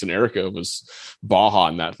Banks and Erica was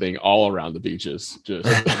bajaing that thing all around the beaches. Just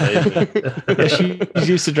she's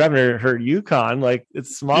used to driving her Yukon. Like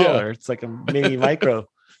it's smaller. It's like a mini micro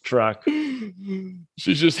truck.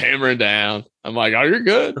 She's just hammering down. I'm like, oh, you're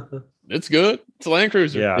good. It's good. It's a Land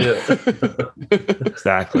Cruiser. Yeah.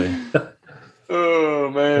 Exactly. Oh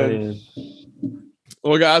man.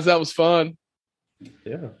 Well, guys, that was fun.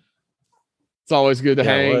 Yeah. It's always good to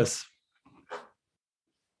hang. It was.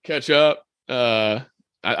 Catch up. I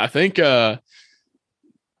think now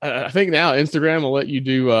Instagram will let you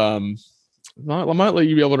do. I might let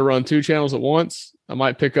you be able to run 2 channels at once. I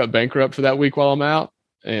might pick up Bankrupt for that week while I'm out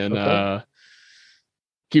and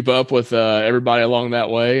keep up with everybody along that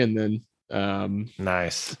way. And then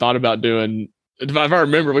nice. Thought about doing. If I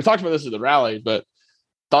remember, we talked about this at the rally, but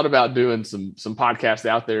thought about doing some podcasts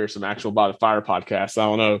out there, some actual By the Fire podcasts. I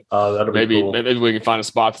don't know. Oh, that'll be cool. Maybe we can find a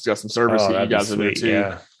spot that's got some service that you guys are there too.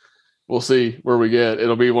 Yeah. We'll see where we get.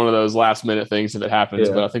 It'll be one of those last minute things if it happens,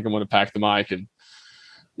 but I think I'm going to pack the mic and,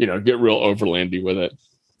 get real overlandy with it.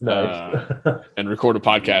 Nice. And record a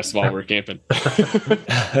podcast while we're camping.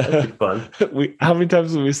 That'd be fun. How many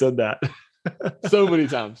times have we said that? So many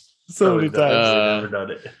times. So many times. I've never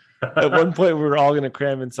done it. At one point, we were all going to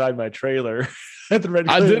cram inside my trailer at the Red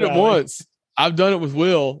Clear I did Valley. it once. I've done it with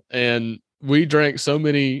Will, and we drank so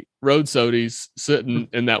many road sodies sitting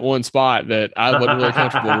in that one spot that I wasn't really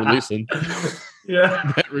comfortable releasing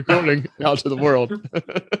that recording out to the world.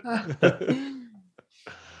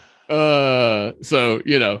 So,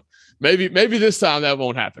 maybe this time that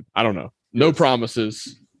won't happen. I don't know. No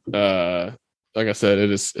promises. Like I said,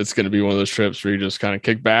 it's going to be one of those trips where you just kind of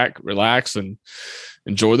kick back, relax, and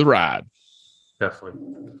enjoy the ride.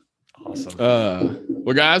 Definitely. Awesome.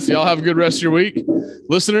 Well, guys, y'all have a good rest of your week.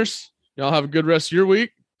 Listeners, y'all have a good rest of your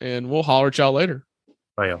week, and we'll holler at y'all later.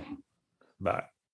 Bye, y'all. Bye.